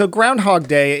to say, so Groundhog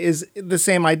Day is the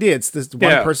same idea. It's this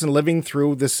one person living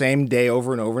through the same day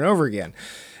over and over and over again.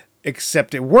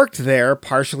 Except it worked there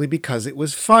partially because it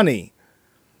was funny.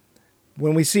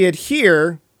 When we see it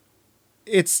here,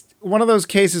 it's one of those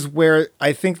cases where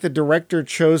I think the director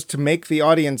chose to make the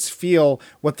audience feel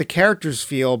what the characters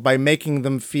feel by making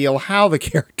them feel how the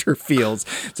character feels.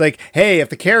 It's like, hey, if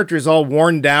the character is all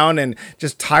worn down and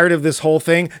just tired of this whole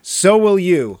thing, so will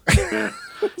you.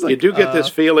 You do get this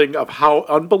feeling of how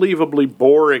unbelievably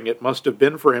boring it must have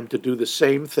been for him to do the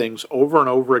same things over and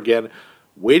over again,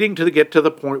 waiting to get to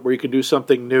the point where you can do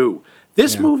something new.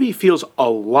 This movie feels a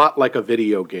lot like a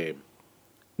video game.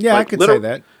 Yeah, I could say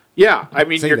that. Yeah, I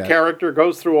mean, your character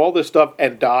goes through all this stuff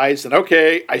and dies, and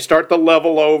okay, I start the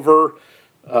level over.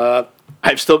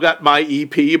 I've still got my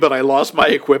EP, but I lost my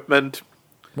equipment.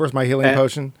 Where's my healing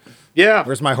potion? Yeah.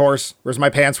 Where's my horse? Where's my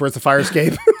pants? Where's the fire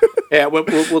escape? Yeah,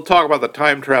 we'll talk about the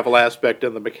time travel aspect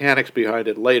and the mechanics behind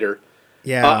it later.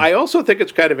 Yeah. I also think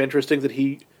it's kind of interesting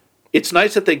that it's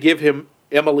nice that they give him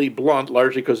Emily Blunt,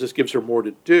 largely because this gives her more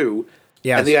to do.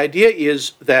 Yes. And the idea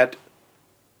is that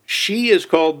she is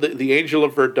called the Angel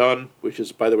of Verdun, which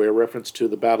is, by the way, a reference to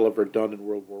the Battle of Verdun in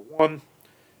World War I,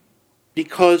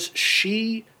 because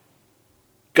she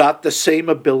got the same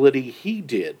ability he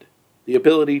did. The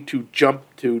ability to jump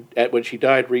when she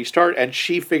died, restart, and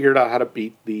she figured out how to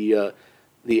beat the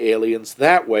aliens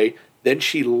that way. Then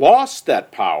she lost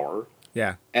that power,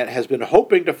 Yeah. and has been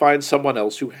hoping to find someone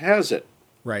else who has it.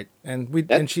 Right.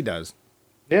 And she does.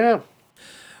 Yeah,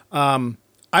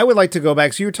 I would like to go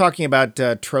back. So you were talking about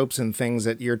tropes and things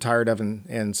that you're tired of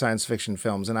in science fiction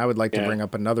films, and I would like to bring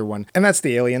up another one, and that's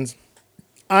the aliens.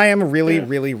 I am really,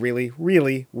 really, really,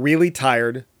 really, really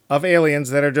tired of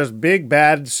aliens that are just big,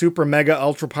 bad, super, mega,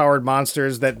 ultra-powered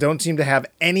monsters that don't seem to have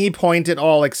any point at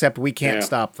all except we can't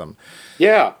stop them.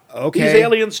 yeah. Okay. These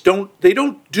aliens don't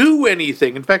do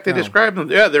anything. In fact, they describe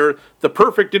them. Yeah, they're the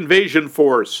perfect invasion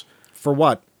force. For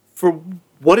what? For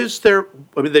what is their?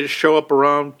 I mean, they just show up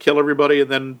around, kill everybody, and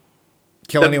then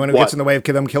Kill anyone who gets in the way of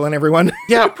them killing everyone?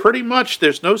 yeah, pretty much.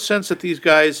 There's no sense that these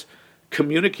guys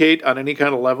communicate on any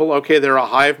kind of level. Okay, they're a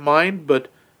hive mind, but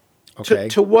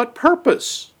to what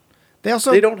purpose?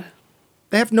 They don't.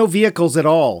 They have no vehicles at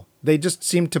all. They just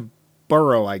seem to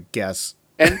burrow, I guess.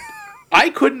 And I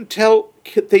couldn't tell.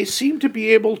 They seem to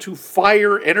be able to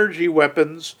fire energy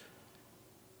weapons,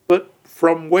 but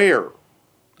from where?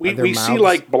 We see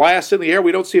like blasts in the air.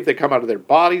 We don't see if they come out of their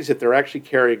bodies, if they're actually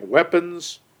carrying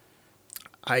weapons.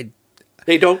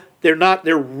 They don't. They're not.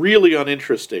 They're really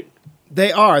uninteresting.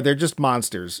 They are. They're just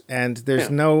monsters, and there's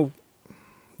no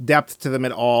depth to them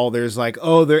at all. There's like,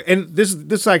 and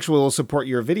this actually will support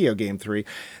your video game 3.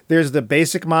 There's the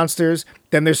basic monsters,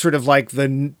 then there's sort of like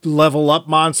the level up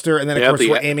monster, and then of course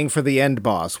we're aiming for the end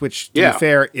boss, which to be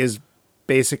fair is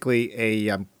basically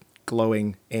a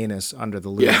glowing anus under the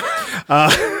lid.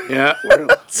 Yeah.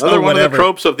 Another one of the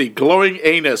tropes of the glowing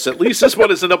anus. At least this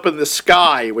one isn't up in the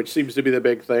sky, which seems to be the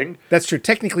big thing. That's true.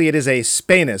 Technically it is a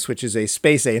spanus, which is a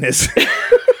space anus.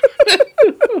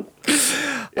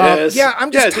 Yes.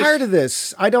 I'm just tired of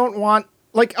this. I don't want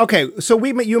so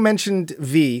you mentioned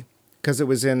V because it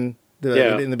was in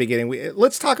the beginning.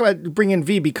 Let's talk about bringing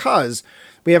V because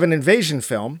we have an invasion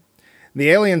film. The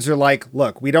aliens are like,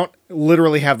 look, we don't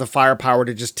literally have the firepower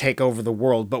to just take over the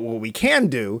world, but what we can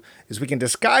do is we can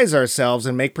disguise ourselves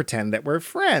and make pretend that we're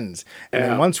friends. And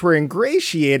then once we're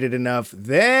ingratiated enough,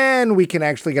 then we can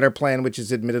actually get our plan, which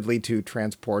is admittedly to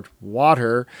transport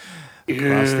water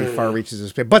across the far reaches of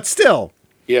space. But still.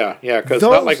 Yeah, because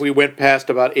not like we went past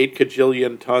about 8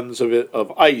 kajillion tons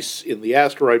of ice in the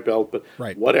asteroid belt, but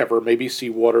whatever, maybe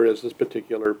seawater is this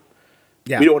particular.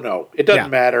 Yeah. We don't know. It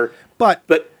doesn't matter. But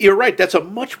you're right, that's a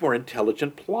much more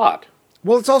intelligent plot.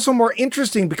 Well, it's also more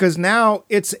interesting because now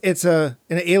it's an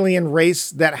alien race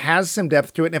that has some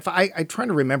depth to it. And if I'm trying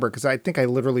to remember, because I think I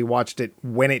literally watched it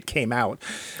when it came out.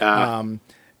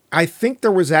 I think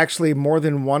there was actually more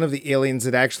than one of the aliens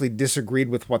that actually disagreed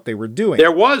with what they were doing.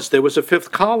 There was a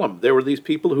fifth column. There were these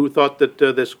people who thought that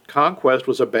this conquest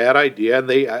was a bad idea, and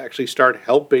they actually start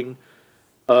helping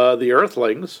the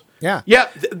Earthlings. Yeah. Yeah,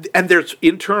 and there's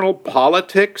internal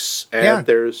politics, and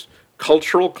there's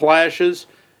cultural clashes.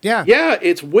 Yeah. Yeah,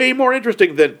 it's way more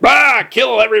interesting than,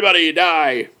 kill everybody,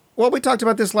 die. Well, we talked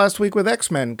about this last week with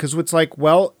X-Men, because it's like,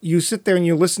 well, you sit there and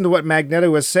you listen to what Magneto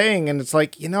was saying, and it's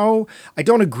like, I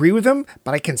don't agree with him,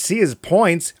 but I can see his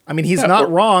points. I mean, he's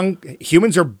not wrong.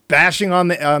 Humans are bashing on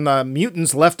the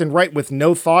mutants left and right with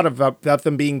no thought about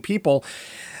them being people.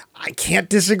 I can't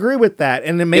disagree with that,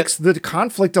 and it makes the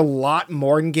conflict a lot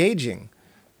more engaging.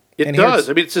 It does.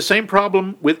 I mean, it's the same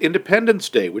problem with Independence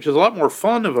Day, which is a lot more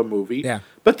fun of a movie. Yeah.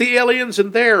 But the aliens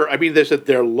in there, I mean,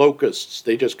 they're locusts.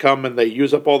 They just come and they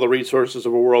use up all the resources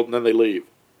of a world and then they leave.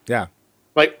 Yeah.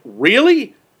 Like,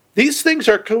 really? These things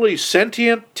are clearly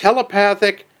sentient,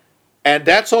 telepathic, and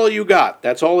that's all you got.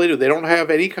 That's all they do. They don't have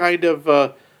any kind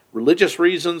of religious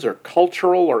reasons or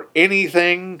cultural or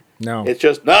anything. No. It's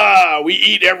just, we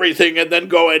eat everything and then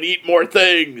go and eat more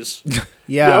things.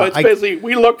 Yeah. It's basically,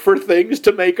 we look for things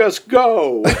to make us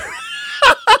go.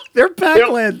 They're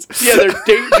Pac-Lins. They're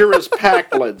dangerous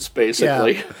Pac-Lins,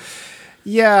 basically.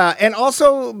 Yeah, and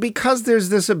also because there's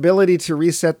this ability to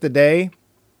reset the day,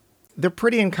 they're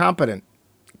pretty incompetent.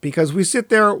 Because we sit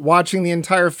there watching the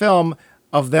entire film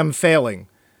of them failing.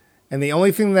 And the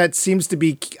only thing that seems to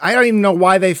be, I don't even know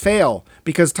why they fail.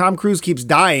 Because Tom Cruise keeps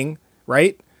dying,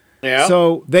 right? Yeah.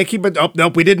 So they keep it,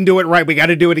 nope, we didn't do it right. We got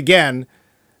to do it again.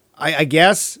 I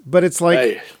guess. But it's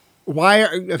like, why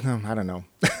are, I don't know. I don't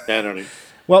know.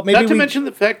 Well, maybe Not to mention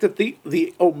the fact that the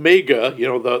Omega,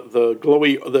 the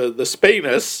glowy, the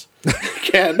Spanus,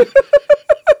 can.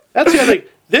 That's the other thing.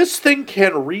 This thing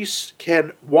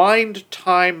can wind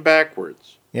time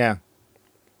backwards. Yeah.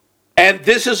 And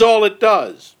this is all it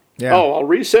does. Yeah. Oh, I'll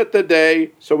reset the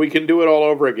day so we can do it all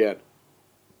over again.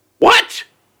 What?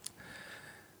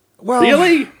 Well,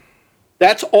 Really?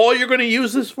 That's all you're going to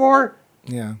use this for?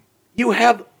 Yeah. You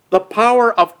have the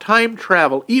power of time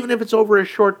travel, even if it's over a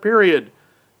short period.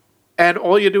 And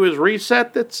all you do is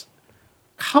reset?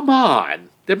 Come on.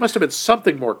 There must have been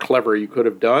something more clever you could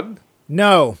have done.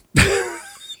 No.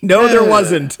 No, there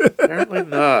wasn't. Apparently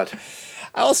not.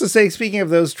 I also say, speaking of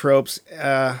those tropes,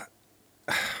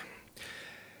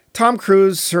 Tom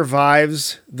Cruise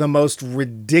survives the most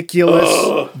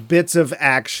ridiculous bits of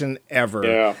action ever.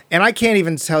 Yeah. And I can't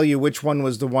even tell you which one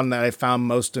was the one that I found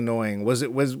most annoying. Was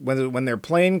it when their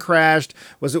plane crashed?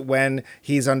 Was it when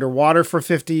he's underwater for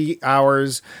 50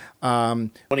 hours?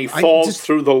 When he falls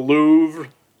through the Louvre.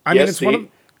 I mean, it's one of...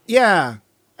 Yeah.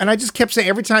 And I just kept saying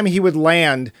every time he would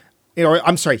land...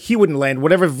 I'm sorry, he wouldn't land.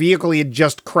 Whatever vehicle he had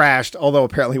just crashed, although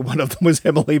apparently one of them was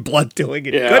Emily Blunt doing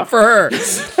it. Yeah. Good for her.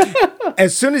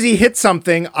 As soon as he hit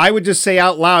something, I would just say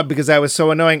out loud because I was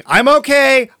so annoying, I'm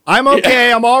okay, I'm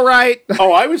all right.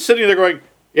 Oh, I was sitting there going,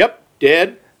 yep,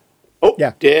 dead. Oh,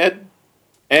 Yeah. dead.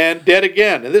 And dead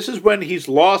again. And this is when he's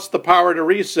lost the power to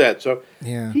reset. So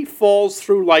Yeah. he falls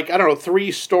through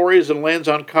 3 stories and lands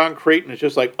on concrete and it's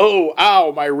just like, oh,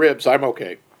 ow, my ribs, I'm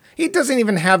okay. He doesn't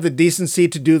even have the decency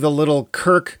to do the little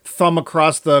Kirk thumb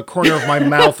across the corner of my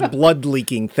mouth blood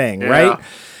leaking thing, right?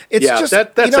 It's just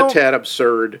that's a tad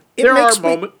absurd. There are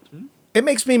moments. It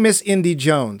makes me miss Indy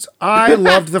Jones. I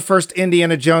loved the first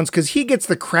Indiana Jones because he gets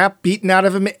the crap beaten out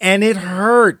of him and it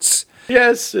hurts.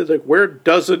 Yes, it's like, where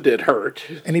doesn't it hurt?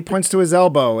 And he points to his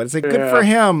elbow. And it's like, good for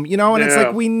him. And it's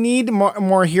like, we need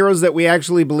more heroes that we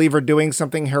actually believe are doing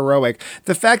something heroic.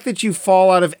 The fact that you fall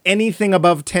out of anything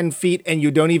above 10 feet and you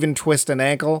don't even twist an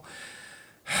ankle,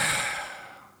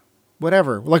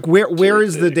 whatever. Like, where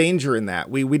is the danger in that?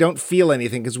 We don't feel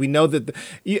anything because we know that,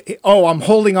 I'm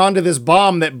holding on to this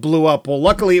bomb that blew up. Well,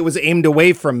 luckily it was aimed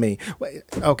away from me.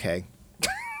 Okay.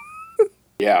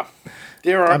 Yeah.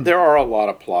 There are a lot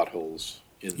of plot holes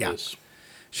in this.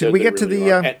 Should we get to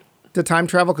the time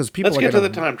travel? Because people let's get to the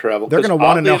time travel. They're going to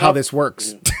want to know how this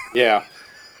works. Yeah.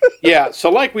 Yeah. So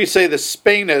like we say, the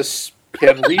Spanus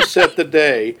can reset the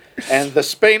day, and the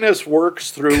Spanus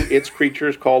works through its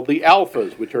creatures called the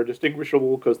Alphas, which are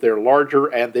distinguishable because they're larger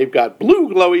and they've got blue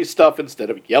glowy stuff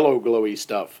instead of yellow glowy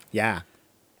stuff. Yeah.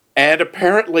 And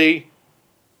apparently,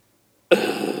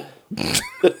 the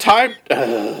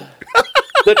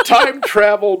time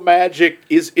travel magic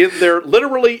is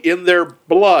literally in their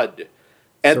blood.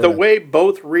 And the way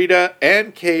both Rita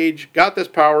and Cage got this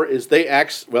power is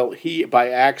he by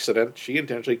accident, she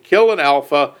intentionally kill an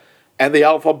alpha, and the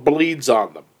alpha bleeds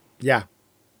on them. Yeah.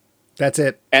 That's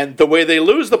it. And the way they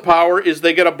lose the power is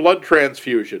they get a blood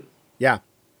transfusion. Yeah.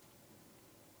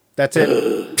 That's it.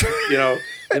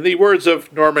 In the words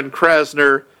of Norman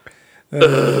Krasner,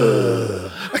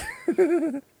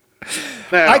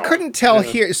 I couldn't tell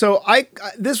here. So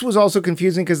this was also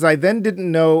confusing because I then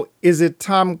didn't know, is it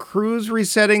Tom Cruise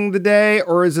resetting the day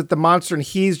or is it the monster and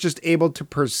he's just able to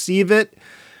perceive it?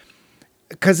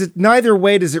 Because neither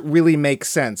way does it really make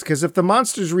sense. Because if the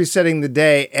monster's resetting the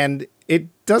day and it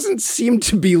doesn't seem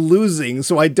to be losing,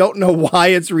 so I don't know why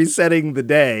it's resetting the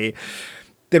day,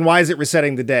 then why is it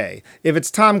resetting the day? If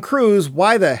it's Tom Cruise,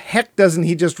 why the heck doesn't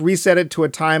he just reset it to a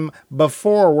time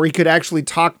before where he could actually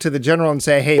talk to the general and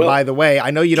say, hey, by the way,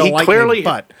 I know you don't like me,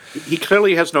 but... He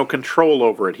clearly has no control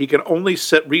over it. He can only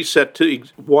reset to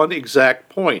one exact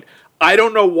point. I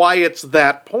don't know why it's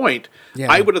that point.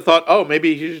 Yeah. I would have thought,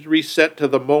 maybe he should reset to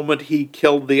the moment he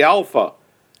killed the alpha.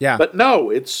 Yeah. But no,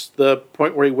 it's the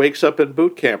point where he wakes up in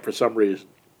boot camp for some reason.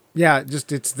 Yeah,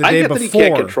 just it's the day before. I get that he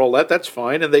can't control that. That's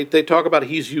fine. And they talk about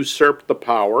he's usurped the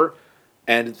power,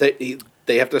 and they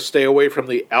have to stay away from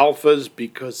the alphas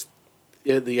because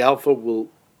the alpha will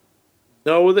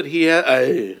know that he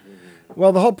has...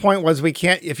 Well, the whole point was we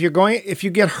can't... If you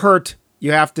get hurt,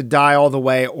 you have to die all the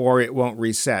way or it won't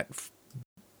reset.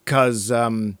 Because...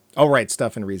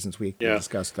 Stuff and Reasons. We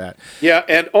discussed that. Yeah,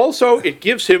 and also it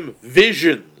gives him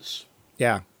visions.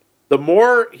 Yeah. The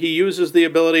more he uses the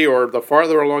ability or the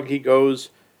farther along he goes,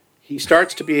 he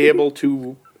starts to be able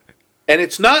to... And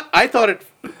it's not... I thought it...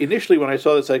 Initially when I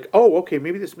saw this, like, okay,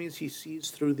 maybe this means he sees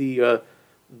through the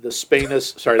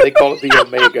Spanus... Sorry, they call it the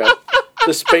Omega.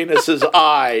 The Spanus's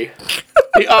eye.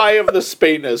 The eye of the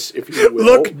Spanus, if you will.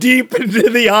 Look deep into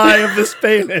the eye of the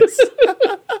Spanus.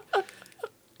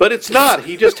 But it's not.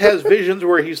 He just has visions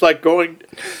where he's like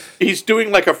he's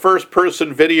doing like a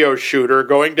first-person video shooter,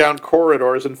 going down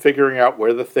corridors and figuring out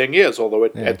where the thing is. Although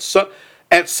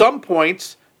at some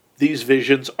points, these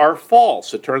visions are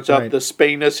false. It turns out the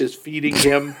Spanus is feeding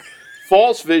him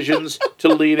false visions to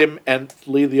lead him and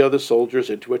lead the other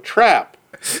soldiers into a trap.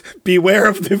 Beware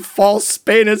of the false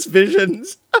Spanus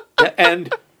visions.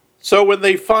 And so when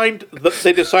they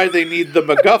they decide they need the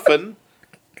MacGuffin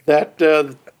that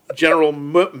General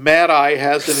Mad Eye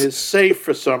has in his safe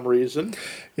for some reason.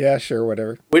 Yeah, sure,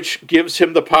 whatever. Which gives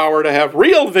him the power to have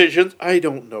real visions. I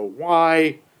don't know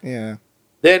why. Yeah.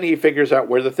 Then he figures out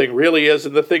where the thing really is,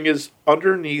 and the thing is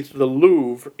underneath the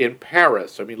Louvre in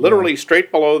Paris. I mean, literally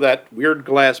straight below that weird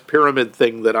glass pyramid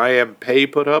thing that I. M. Pei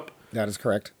put up. That is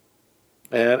correct.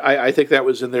 And I think that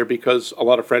was in there because a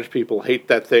lot of French people hate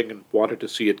that thing and wanted to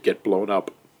see it get blown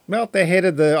up. Well, they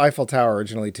hated the Eiffel Tower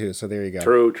originally, too, so there you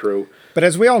go. True. But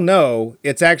as we all know,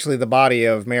 it's actually the body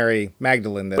of Mary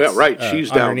Magdalene that's she's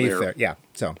down underneath there. Yeah,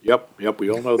 so. Yep, we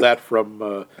all know that from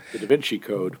the Da Vinci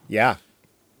Code. Yeah.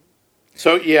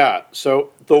 So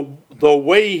the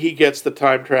way he gets the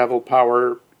time travel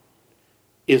power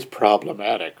is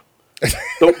problematic.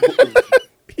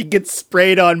 He gets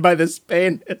sprayed on by the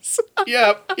Spanus.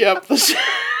 Yep.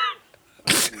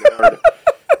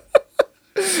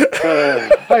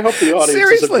 I hope the audience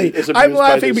Seriously, is I'm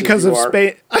laughing by because of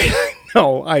Spanus.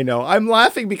 I know. I'm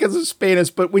laughing because of Spanus,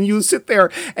 but when you sit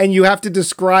there and you have to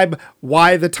describe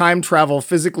why the time travel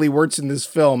physically works in this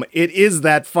film, it is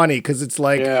that funny because it's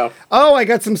like, oh, I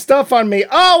got some stuff on me.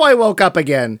 Oh, I woke up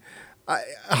again.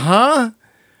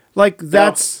 Like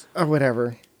that's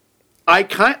whatever.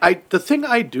 The thing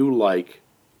I do like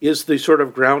is the sort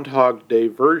of Groundhog Day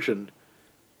version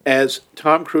as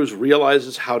Tom Cruise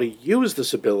realizes how to use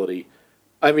this ability.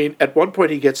 I mean, at one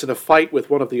point he gets in a fight with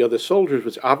one of the other soldiers,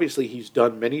 which obviously he's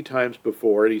done many times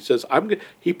before, and he says,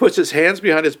 he puts his hands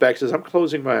behind his back, says, I'm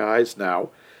closing my eyes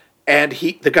now, and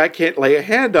the guy can't lay a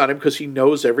hand on him because he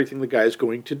knows everything the guy's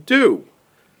going to do.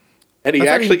 And he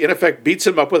actually, in effect, beats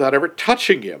him up without ever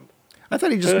touching him. I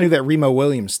thought he just knew that Remo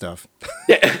Williams stuff.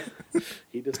 Yeah.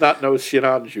 He does not know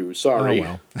Shinanju, sorry.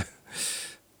 Oh, well.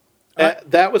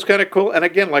 That was kind of cool. And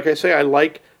again, like I say,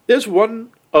 there's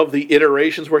one of the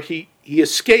iterations where he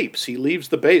escapes. He leaves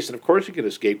the base. And of course he can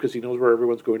escape because he knows where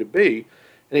everyone's going to be.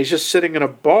 And he's just sitting in a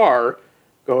bar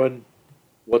going,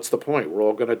 what's the point? We're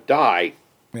all going to die.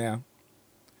 Yeah.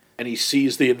 And he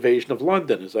sees the invasion of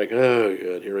London. It's like, oh,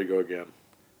 good, here we go again.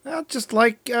 Just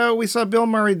like we saw Bill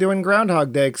Murray doing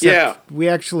Groundhog Day, except we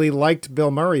actually liked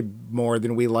Bill Murray more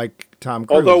than we like Tom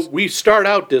Cruise. Although we start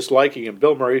out disliking him,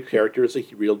 Bill Murray's character is a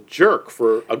real jerk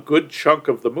for a good chunk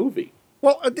of the movie.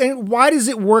 Well, and why does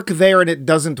it work there and it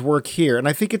doesn't work here? And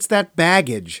I think it's that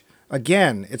baggage.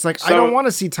 Again, it's like, I don't want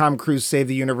to see Tom Cruise save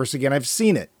the universe again. I've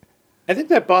seen it. I think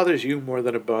that bothers you more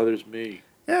than it bothers me.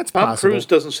 Yeah, it's Tom possible. Cruise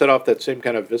doesn't set off that same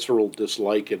kind of visceral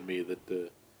dislike in me that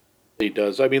he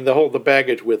does. I mean, the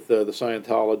baggage with the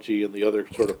Scientology and the other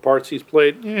sort of parts he's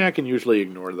played, I can usually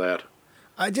ignore that.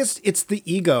 It's the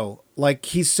ego. Like,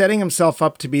 he's setting himself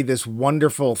up to be this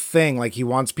wonderful thing. Like, he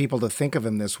wants people to think of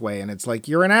him this way. And it's like,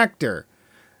 you're an actor.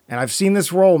 And I've seen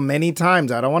this role many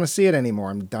times. I don't want to see it anymore.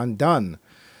 I'm done.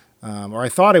 Or I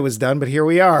thought it was done, but here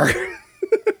we are.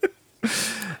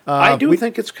 I do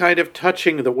think it's kind of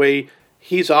touching the way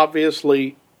he's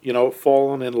obviously,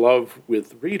 fallen in love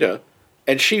with Rita.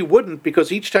 And she wouldn't,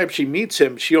 because each time she meets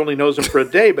him, she only knows him for a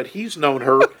day, but he's known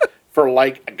her for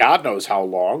God knows how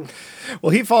long.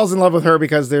 Well, he falls in love with her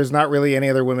because there's not really any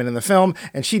other women in the film,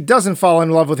 and she doesn't fall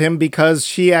in love with him because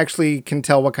she actually can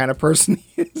tell what kind of person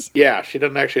he is. Yeah, she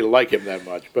doesn't actually like him that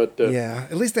much, but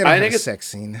at least they don't have a sex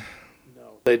scene.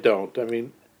 No, they don't. I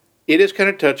mean, it is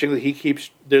kind of touching that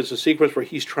there's a sequence where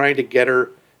he's trying to get her,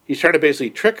 he's trying to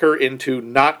basically trick her into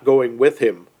not going with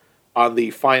him on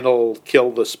the final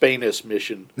kill the Spanus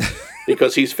mission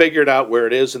because he's figured out where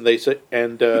it is, and they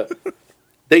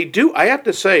do. I have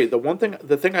to say,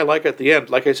 the thing I like at the end,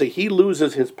 like I say, he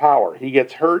loses his power. He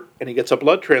gets hurt and he gets a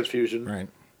blood transfusion. Right.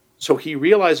 So he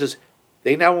realizes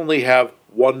they now only have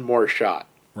one more shot.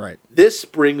 Right. This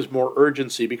brings more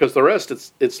urgency because the rest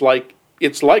it's like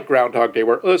Groundhog Day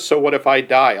where so what if I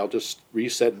die? I'll just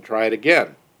reset and try it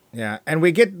again. Yeah, and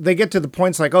they get to the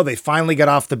points like, they finally got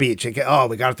off the beach. We got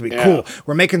off the beach. Cool.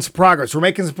 We're making some progress.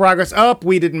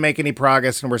 We didn't make any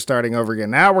progress, and we're starting over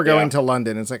again. Now we're going to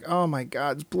London. It's like, oh my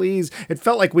God, please. It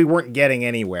felt like we weren't getting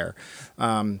anywhere.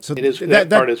 So it is, that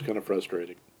part is kind of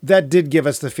frustrating. That did give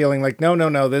us the feeling like, no,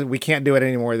 we can't do it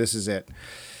anymore. This is it.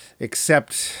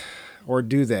 Except, or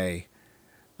do they?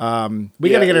 We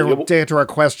got to Yeah, get to our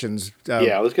questions.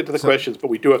 let's get to the questions, but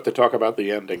we do have to talk about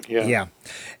the ending. Yeah. Yeah.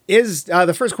 Is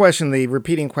the first question, the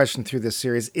repeating question through this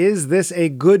series, is this a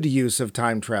good use of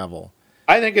time travel?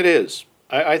 I think it is.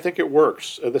 I think it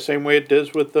works the same way it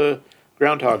does with the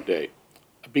Groundhog Day,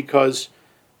 because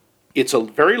it's a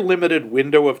very limited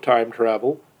window of time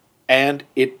travel, and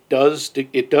it does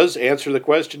answer the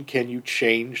question: can you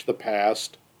change the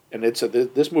past? And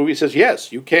this movie says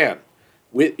yes, you can.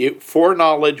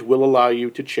 Foreknowledge will allow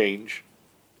you to change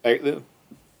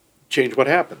what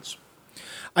happens.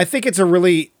 I think it's a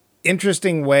really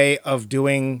interesting way of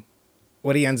doing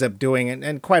what he ends up doing,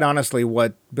 and quite honestly,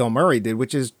 what Bill Murray did,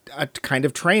 which is a kind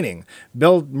of training.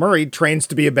 Bill Murray trains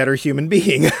to be a better human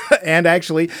being, and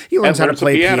actually, he learns how to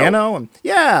play piano.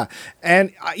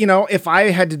 And if I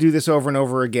had to do this over and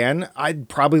over again, I'd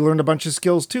probably learn a bunch of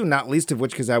skills too, not least of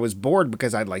which because I was bored,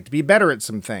 because I'd like to be better at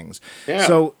some things. Yeah.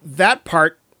 So that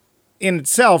part in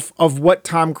itself of what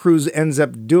Tom Cruise ends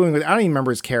up doing with, I don't even remember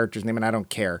his character's name, and I don't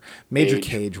care. Major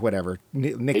Cage, whatever.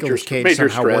 Nicolas Cage Major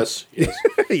somehow Stress.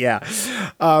 Yes.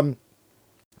 Yeah.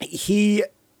 He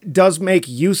does make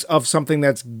use of something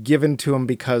that's given to him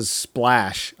because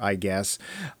Splash, I guess.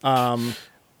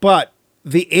 But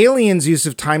the aliens' use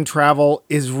of time travel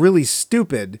is really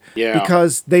stupid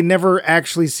because they never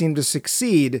actually seem to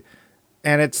succeed.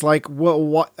 And it's like, well,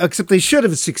 what? Except they should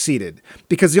have succeeded,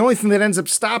 because the only thing that ends up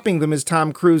stopping them is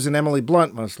Tom Cruise and Emily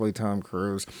Blunt, mostly Tom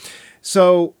Cruise.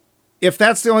 So if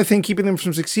that's the only thing keeping them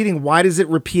from succeeding, why does it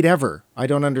repeat ever? I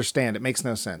don't understand. It makes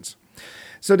no sense.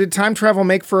 So did time travel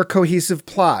make for a cohesive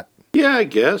plot? Yeah, I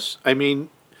guess. I mean,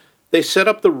 they set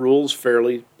up the rules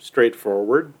fairly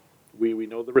straightforward. We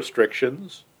know the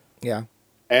restrictions. Yeah.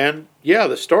 And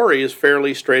the story is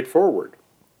fairly straightforward.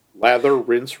 Lather,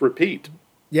 rinse, repeat.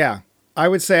 Yeah. I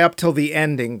would say up till the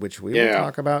ending, which we will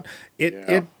talk about,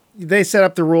 they set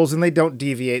up the rules and they don't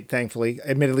deviate, thankfully.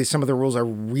 Admittedly, some of the rules are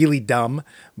really dumb,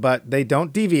 but they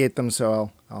don't deviate them,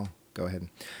 so I'll go ahead.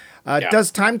 Does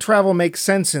time travel make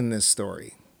sense in this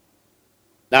story?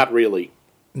 Not really.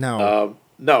 No.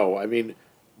 No, I mean,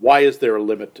 why is there a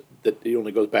limit that it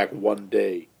only goes back one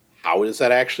day? How does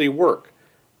that actually work?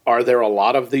 Are there a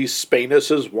lot of these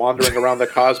Spanuses wandering around the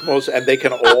cosmos, and they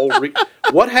can all...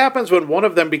 What happens when one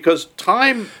of them... Because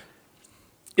time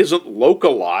isn't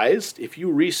localized. If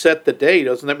you reset the day,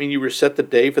 doesn't that mean you reset the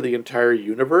day for the entire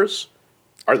universe?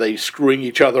 Are they screwing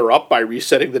each other up by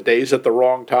resetting the days at the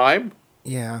wrong time?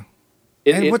 Yeah.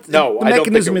 The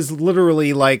mechanism is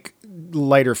literally like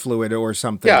lighter fluid or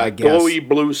something, I guess. Glowy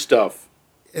blue stuff.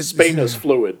 Spanus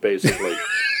fluid, basically.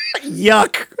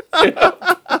 Yuck.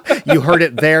 You heard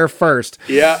it there first.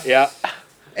 Yeah.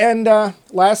 And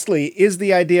lastly, is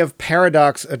the idea of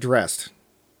paradox addressed?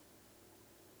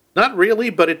 Not really,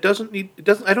 but it doesn't.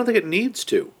 I don't think it needs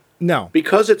to. No,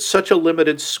 because it's such a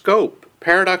limited scope.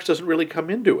 Paradox doesn't really come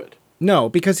into it. No,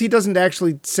 because he doesn't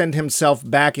actually send himself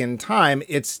back in time.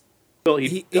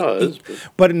 He does,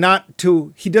 but not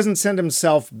to. He doesn't send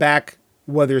himself back.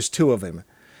 Well, there's two of him.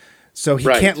 So he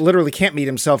can't meet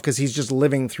himself because he's just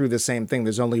living through the same thing.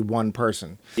 There's only one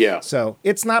person. Yeah. So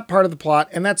it's not part of the plot,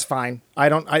 and that's fine. They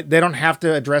don't have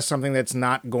to address something that's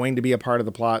not going to be a part of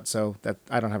the plot, so that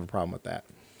I don't have a problem with that.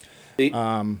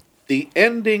 The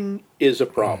ending is a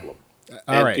problem.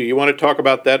 All right. Do you want to talk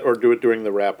about that or do it during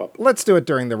the wrap-up? Let's do it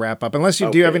during the wrap-up. Unless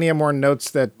you do have any more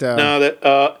notes that...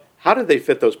 No, how did they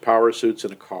fit those power suits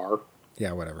in a car?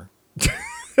 Yeah, whatever.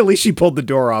 At least she pulled the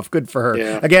door off. Good for her.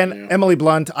 Yeah, Again, Emily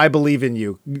Blunt, I believe in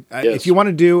you. Yes. If you want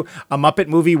to do a Muppet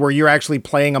movie where you're actually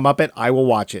playing a Muppet, I will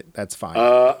watch it. That's fine.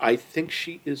 I think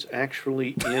she is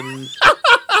actually in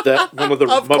one of the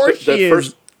of course she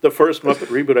is. The first Muppet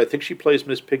reboot. I think she plays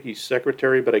Miss Piggy's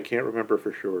secretary, but I can't remember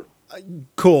for sure.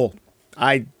 Cool.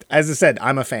 As I said,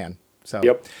 I'm a fan.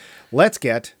 So let's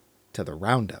get to the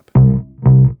roundup.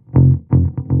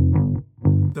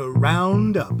 The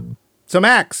roundup. So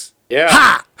Max. Yeah.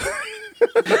 Ha!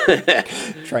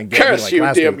 Try and get Curse me like you,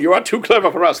 last Dim. week. You are too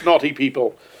clever for us naughty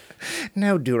people.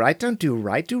 No, do right, don't do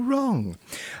right, do wrong.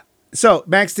 So,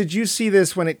 Max, did you see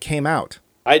this when it came out?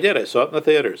 I did. I saw it in the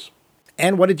theaters.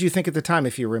 And what did you think at the time,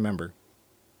 if you remember?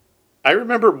 I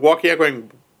remember walking out going,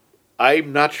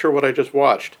 I'm not sure what I just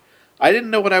watched. I didn't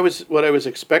know what I was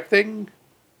expecting.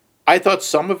 I thought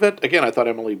some of it, again, I thought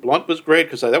Emily Blunt was great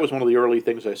because that was one of the early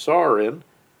things I saw her in.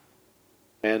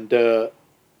 And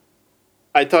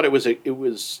I thought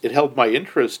it held my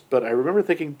interest, but I remember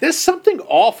thinking, there's something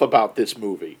off about this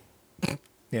movie.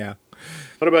 Yeah.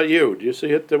 What about you? Did you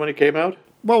see it when it came out?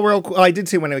 Well, I did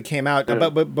see when it came out,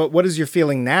 but what is your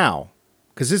feeling now?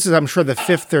 Because this is, I'm sure, the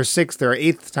fifth or sixth or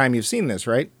eighth time you've seen this,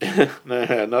 right?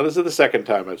 No, this is the second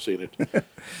time I've seen it.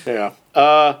 Yeah.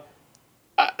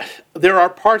 There are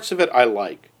parts of it I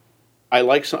like. I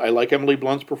like Emily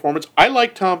Blunt's performance. I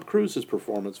like Tom Cruise's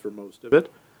performance for most of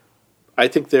it. I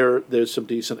think there's some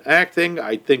decent acting.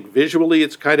 I think visually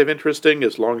it's kind of interesting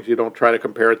as long as you don't try to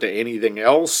compare it to anything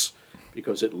else,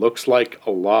 because it looks like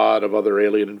a lot of other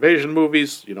alien invasion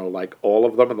movies, like all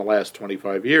of them in the last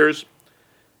 25 years.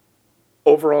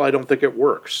 Overall, I don't think it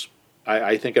works.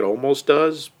 I think it almost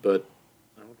does, but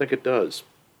I don't think it does.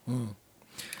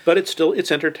 But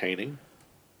it's entertaining.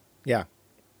 Yeah.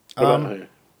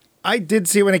 I did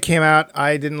see when it came out.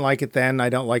 I didn't like it then. I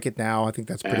don't like it now. I think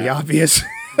that's pretty obvious.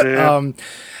 Yeah.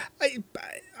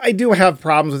 I do have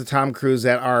problems with Tom Cruise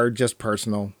that are just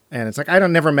personal. And it's like, I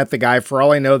never met the guy. For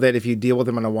all I know, that if you deal with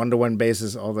him on a one-to-one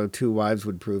basis, although two wives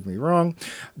would prove me wrong,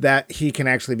 that he can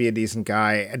actually be a decent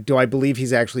guy. Do I believe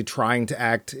he's actually trying to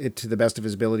act it to the best of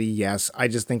his ability? Yes. I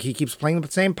just think he keeps playing the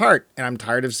same part. And I'm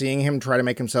tired of seeing him try to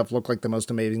make himself look like the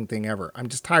most amazing thing ever. I'm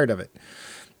just tired of it.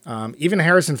 Even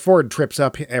Harrison Ford trips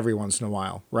up every once in a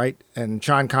while, right? And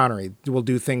Sean Connery will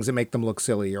do things that make them look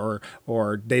silly, or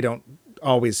they don't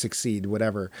always succeed,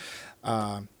 whatever.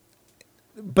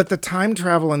 But the time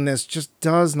travel in this just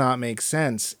does not make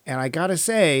sense. And I gotta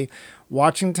say,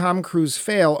 watching Tom Cruise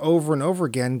fail over and over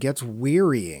again gets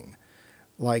wearying.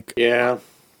 Like, yeah,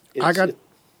 I got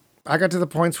to the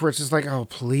points where it's just like, oh,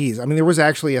 please. I mean, there was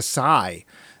actually a sigh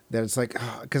that it's like,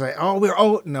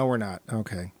 no, we're not.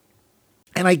 Okay.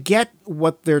 And I get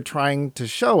what they're trying to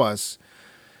show us.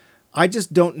 I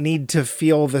just don't need to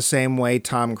feel the same way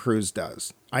Tom Cruise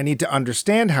does. I need to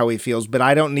understand how he feels, but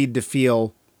I don't need to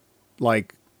feel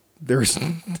like there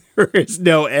is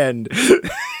no end,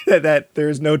 that there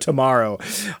is no tomorrow.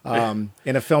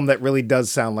 In a film that really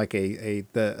does sound like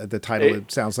the title,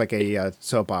 it sounds like a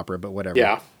soap opera, but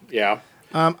whatever. Yeah.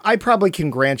 I probably can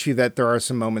grant you that there are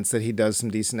some moments that he does some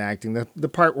decent acting. The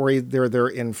part where they're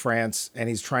in France and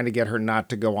he's trying to get her not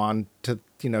to go on to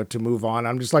move on.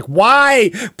 I'm just like,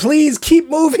 why? Please keep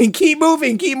moving.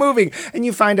 And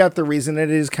you find out the reason.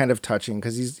 It is kind of touching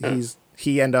because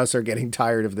he and us are getting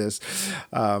tired of this.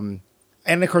 And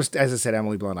of course, as I said,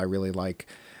 Emily Blunt, I really like.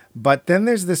 But then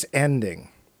there's this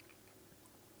ending.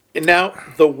 And now,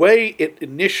 the way it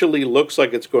initially looks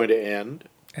like it's going to end.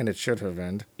 And it should have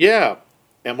ended. Yeah.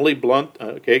 Emily Blunt,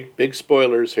 okay, big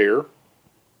spoilers here.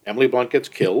 Emily Blunt gets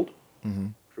killed. Mm-hmm.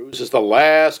 Cruise is the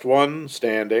last one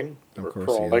standing, or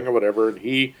crawling, or whatever, and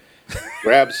he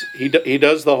grabs, he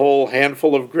does the whole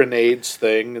handful of grenades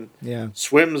thing, and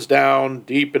swims down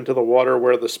deep into the water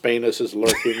where the Spanus is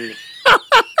lurking.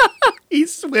 He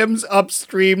swims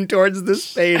upstream towards the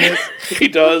Spanus. He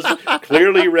does,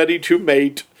 clearly ready to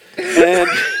mate, and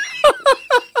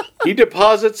he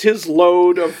deposits his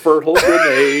load of fertile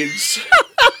grenades.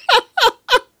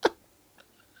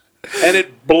 And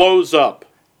it blows up.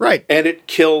 Right. And it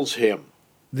kills him.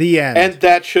 The end. And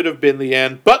that should have been the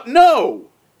end. But no!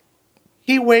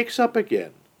 He wakes up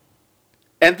again.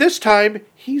 And this time,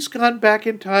 he's gone back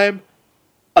in time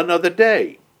another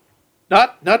day.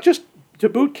 Not just to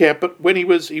boot camp, but when he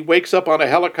wakes up on a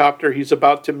helicopter, he's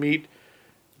about to meet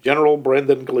General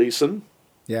Brendan Gleeson.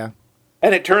 Yeah.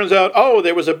 And it turns out,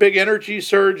 there was a big energy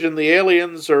surge and the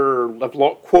aliens are,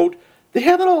 quote, they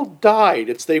haven't all died.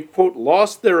 It's they've, quote,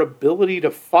 lost their ability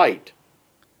to fight.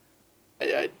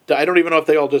 I don't even know if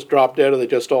they all just dropped dead or they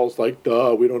just all like,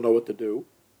 duh, we don't know what to do.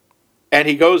 And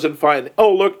he goes and finds,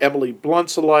 look, Emily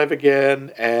Blunt's alive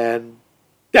again, and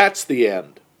that's the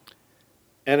end.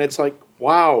 And it's like,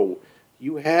 wow,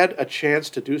 you had a chance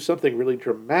to do something really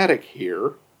dramatic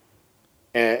here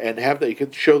and have that you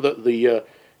could show the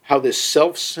how this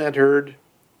self-centered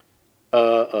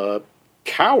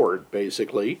coward,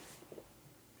 basically,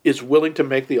 is willing to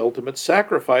make the ultimate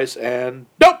sacrifice, and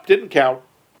nope, didn't count.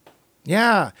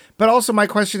 Yeah, but also my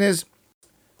question is,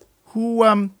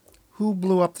 who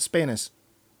blew up the Spanus?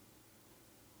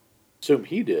 Assume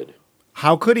he did.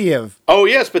 How could he have? Oh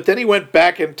yes, but then he went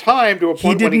back in time to a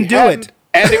point when he didn't do hadn't, it,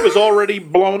 and it was already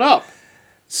blown up.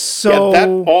 So that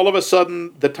all of a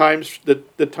sudden the time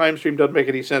stream doesn't make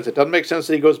any sense. It doesn't make sense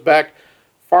that he goes back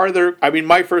farther. I mean,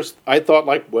 I thought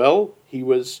like, well, he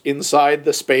was inside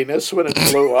the Spanus when it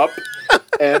blew up,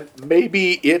 and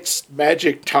maybe its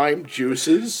magic time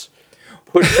juices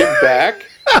pushed him back.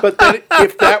 But then,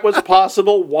 if that was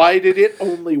possible, why did it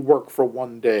only work for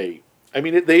one day? I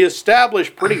mean, they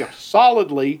established pretty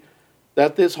solidly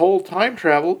that this whole time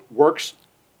travel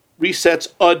resets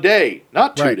a day,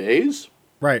 not 2 days.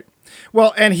 Right.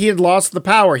 Well, and he had lost the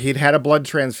power. He'd had a blood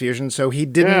transfusion, so he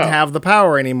didn't have the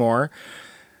power anymore.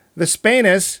 The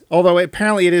Spanus, although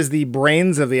apparently it is the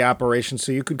brains of the operation,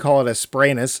 so you could call it a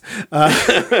Spranus,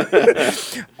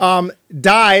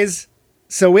 dies.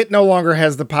 So it no longer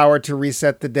has the power to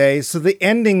reset the day. So the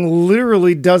ending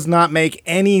literally does not make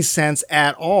any sense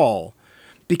at all.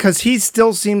 Because he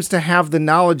still seems to have the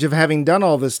knowledge of having done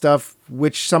all this stuff,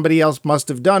 which somebody else must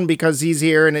have done because he's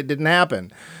here and it didn't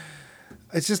happen.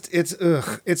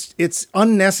 It's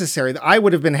unnecessary. I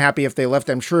would have been happy if they left.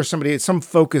 I'm sure some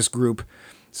focus group,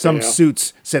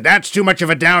 suits said, that's too much of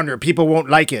a downer. People won't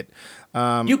like it.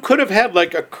 You could have had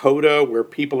like a coda where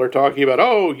people are talking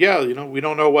about, we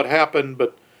don't know what happened,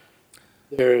 but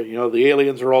the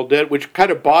aliens are all dead, which kind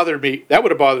of bothered me. That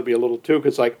would have bothered me a little too,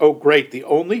 because oh great, the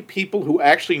only people who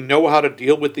actually know how to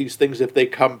deal with these things if they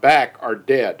come back are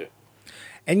dead.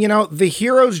 And the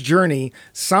hero's journey,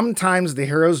 sometimes the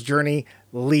hero's journey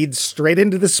leads straight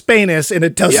into the Spanus and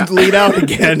it doesn't lead out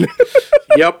again.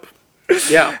 Yep.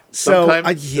 Yeah.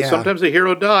 Sometimes the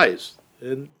hero dies.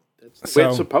 And that's the way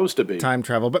it's supposed to be. Time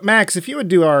travel. But Max, if you would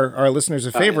do our listeners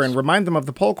a favor and remind them of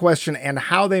the poll question and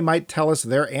how they might tell us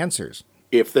their answers.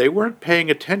 If they weren't paying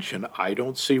attention, I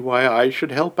don't see why I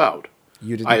should help out.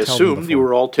 I assumed you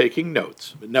were all taking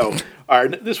notes. But no.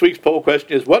 This week's poll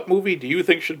question is, what movie do you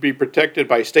think should be protected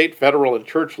by state, federal, and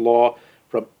church law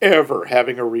from ever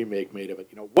having a remake made of it?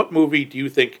 What movie do you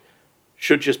think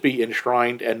should just be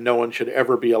enshrined and no one should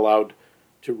ever be allowed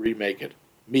to remake it?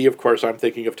 Me, of course, I'm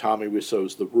thinking of Tommy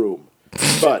Wiseau's The Room.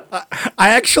 But I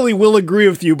actually will agree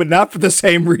with you, but not for the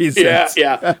same reasons.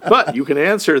 Yeah. But you can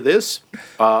answer this.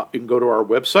 You can go to our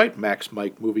website,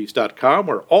 maxmikemovies.com,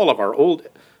 where all of our old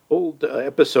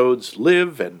episodes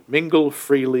live and mingle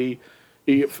freely,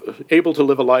 able to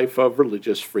live a life of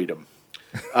religious freedom.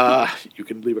 You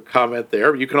can leave a comment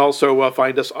there. You can also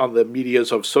find us on the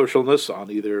medias of socialness on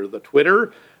either the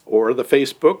Twitter or the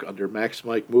Facebook under Max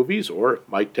Mike Movies, or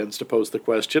Mike tends to pose the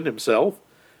question himself.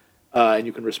 And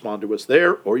you can respond to us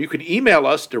there, or you can email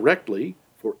us directly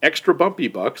for extra bumpy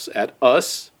bucks at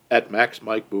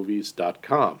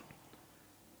us@maxmikemovies.com.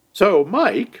 So,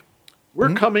 Mike,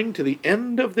 we're coming to the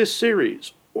end of this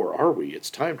series. Or are we? It's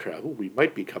time travel. We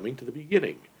might be coming to the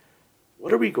beginning.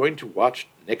 What are we going to watch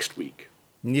next week?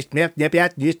 Yep.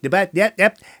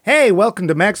 Hey, welcome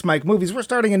to Max Mike Movies. We're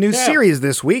starting a new series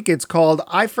this week. It's called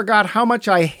I Forgot How Much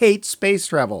I Hate Space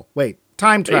Travel. Wait,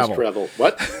 Time Travel. Space travel.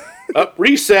 What?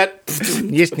 Reset.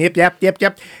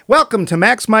 Yep. Welcome to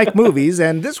Max Mike Movies,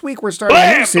 and this week we're starting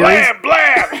a new series.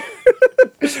 Blam!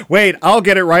 Wait, I'll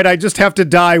get it right. I just have to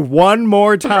die one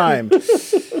more time.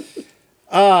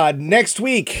 Next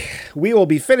week, we will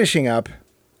be finishing up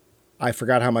I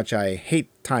Forgot How Much I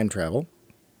Hate Time Travel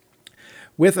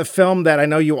with a film that I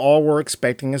know you all were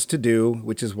expecting us to do,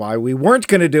 which is why we weren't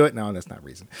going to do it. No, that's not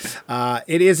reason.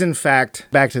 It is, in fact,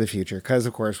 Back to the Future, because,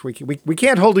 of course, we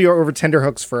can't hold you over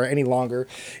tenterhooks for any longer.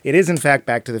 It is, in fact,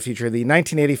 Back to the Future, the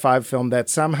 1985 film that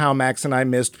somehow Max and I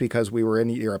missed because we were in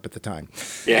Europe at the time.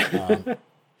 Yeah.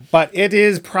 But it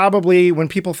is probably, when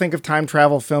people think of time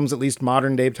travel films, at least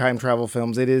modern-day time travel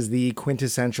films, it is the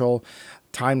quintessential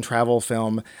time travel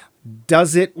film.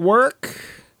 Does it work?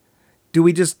 Do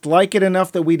we just like it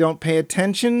enough that we don't pay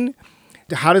attention?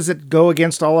 How does it go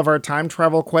against all of our time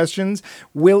travel questions?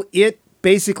 Will it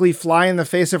basically fly in the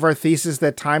face of our thesis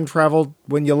that time travel,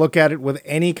 when you look at it with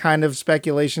any kind of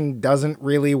speculation, doesn't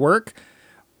really work?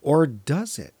 Or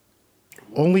does it?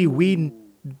 Only we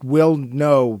will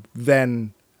know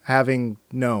then, having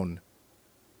known.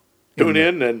 Tune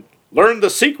in and learn the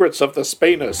secrets of the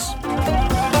Spanus.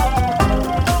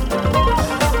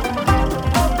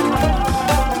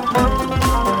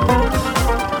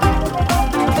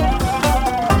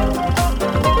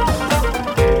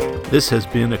 This has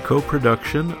been a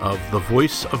co-production of The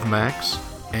Voice of Max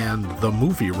and The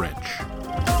Movie Wrench.